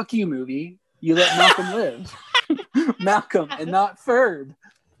 oh, fuck you, movie. You let Malcolm live. Malcolm and not Ferb.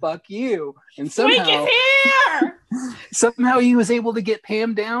 fuck you. And Swink is here! somehow he was able to get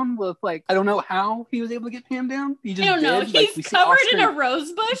Pam down with, like, I don't know how he was able to get Pam down. He just I don't know. did. Like, He's covered in a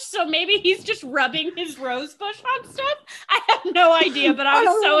rose bush, so maybe he's just rubbing his rose bush on stuff. I have no idea, but I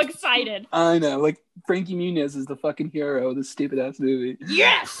was so excited. I know. Like, Frankie Muniz is the fucking hero of this stupid ass movie.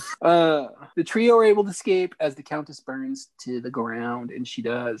 Yes! The trio are able to escape as the Countess burns to the ground, and she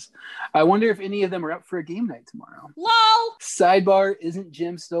does. I wonder if any of them are up for a game night tomorrow. LOL! Sidebar, isn't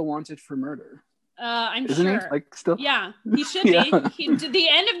Jim still wanted for murder? Isn't he? Like, still? Yeah, he should be. The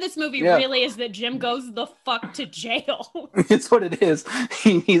end of this movie really is that Jim goes the fuck to jail. It's what it is.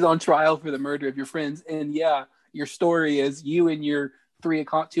 He's on trial for the murder of your friends. And yeah, your story is you and your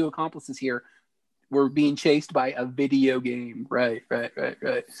two accomplices here were being chased by a video game. Right.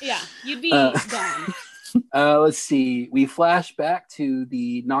 Yeah, you'd be gone. Let's see. We flash back to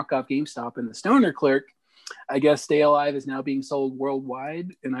the knockoff GameStop and the stoner clerk. I guess Stay Alive is now being sold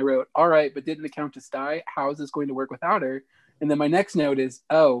worldwide. And I wrote, all right, but didn't the Countess die? How is this going to work without her? And then my next note is,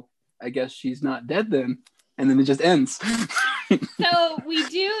 oh, I guess she's not dead then. And then it just ends. So we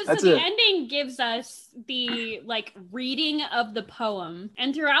do. That's the it. ending gives us the like reading of the poem.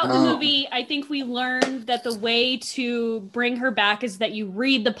 And throughout the movie, I think we learned that the way to bring her back is that you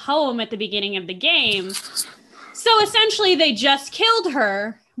read the poem at the beginning of the game. So essentially they just killed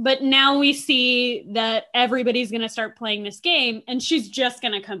her. But now we see that everybody's going to start playing this game and she's just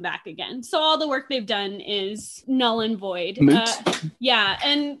going to come back again. So all the work they've done is null and void. Yeah,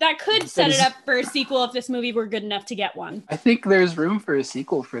 and that could set it up for a sequel if this movie were good enough to get one. I think there's room for a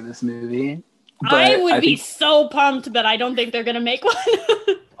sequel for this movie. I would be so pumped, but I don't think they're going to make one.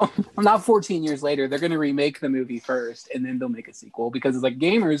 Not 14 years later. They're going to remake the movie first and then they'll make a sequel because it's like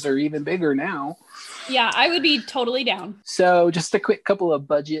gamers are even bigger now. Yeah, I would be totally down. So just a quick couple of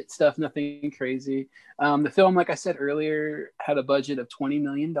budget stuff, nothing crazy. The film, like I said earlier, had a budget of $20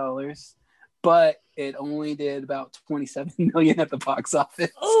 million, but it only did about $27 million at the box office.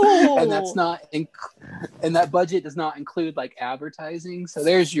 Ooh. And that's not, and that budget does not include like advertising. So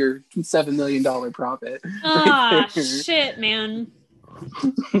there's your $7 million profit. Ah, shit, man.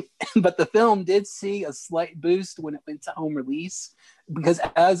 But the film did see a slight boost when it went to home release because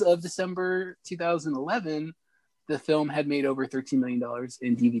as of December 2011, the film had made over $13 million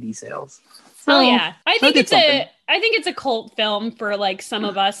in DVD sales. So, oh yeah, I think it's a cult film for like some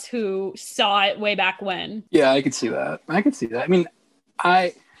of us who saw it way back when. Yeah, I could see that. I mean,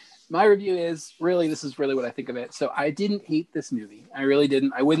 my review is really, this is really what I think of it. So I didn't hate this movie. I really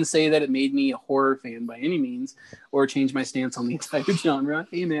didn't. I wouldn't say that it made me a horror fan by any means or change my stance on the entire genre.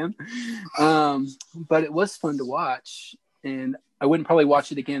 Hey, man. But it was fun to watch. And I wouldn't probably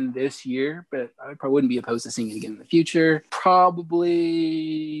watch it again this year, but I probably wouldn't be opposed to seeing it again in the future.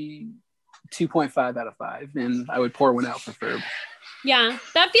 Probably 2.5 out of 5. And I would pour one out for Ferb. Yeah,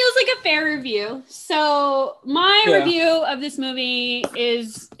 that feels like a fair review. So my review of this movie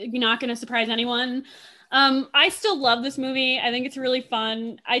is not going to surprise anyone. I still love this movie. I think it's really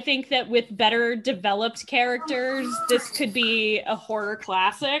fun. I think that with better developed characters, this could be a horror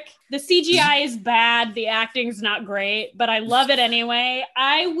classic. The CGI is bad. The acting's not great, but I love it anyway.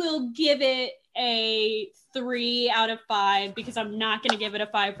 I will give it a 3 out of 5 because I'm not going to give it a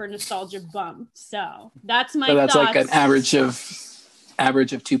 5 for nostalgia bump. So that's my thoughts. Like an average of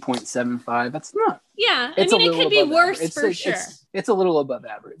 2.75. That's not. Yeah, I mean, it could be worse for sure. It's a little above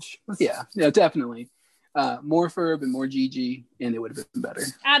average. Yeah, definitely. More Ferb and more GG, and it would have been better.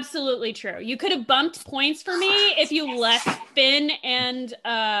 Absolutely true. You could have bumped points for me if you left Finn and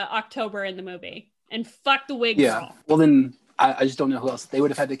October in the movie and fuck the wig girl. Well, then I just don't know who else. They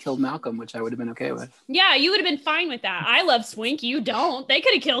would have had to kill Malcolm, which I would have been okay with. Yeah, you would have been fine with that. I love Swink. You don't. They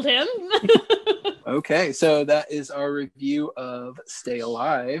could have killed him. Okay, so that is our review of Stay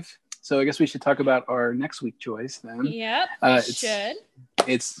Alive. So I guess we should talk about our next week choice then. Yep, should.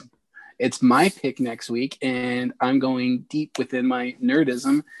 It's my pick next week, and I'm going deep within my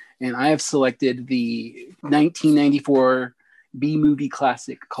nerdism, and I have selected the 1994 B-movie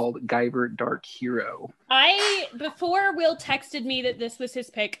classic called Guyver Dark Hero. Before Will texted me that this was his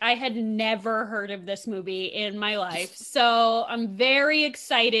pick, I had never heard of this movie in my life. So I'm very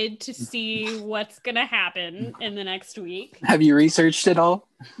excited to see what's going to happen in the next week. Have you researched it all?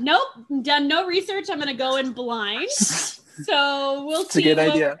 Nope. Done no research. I'm going to go in blind. So we'll see. It's a good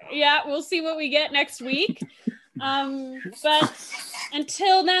idea. Yeah, we'll see what we get next week. But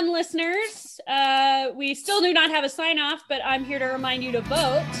until then, listeners, we still do not have a sign off, but I'm here to remind you to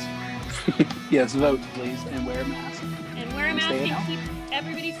vote. Yes, vote, please, and wear a mask. And wear a mask and keep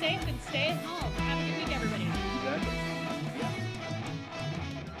everybody safe and stay at home. Have a good week, everybody.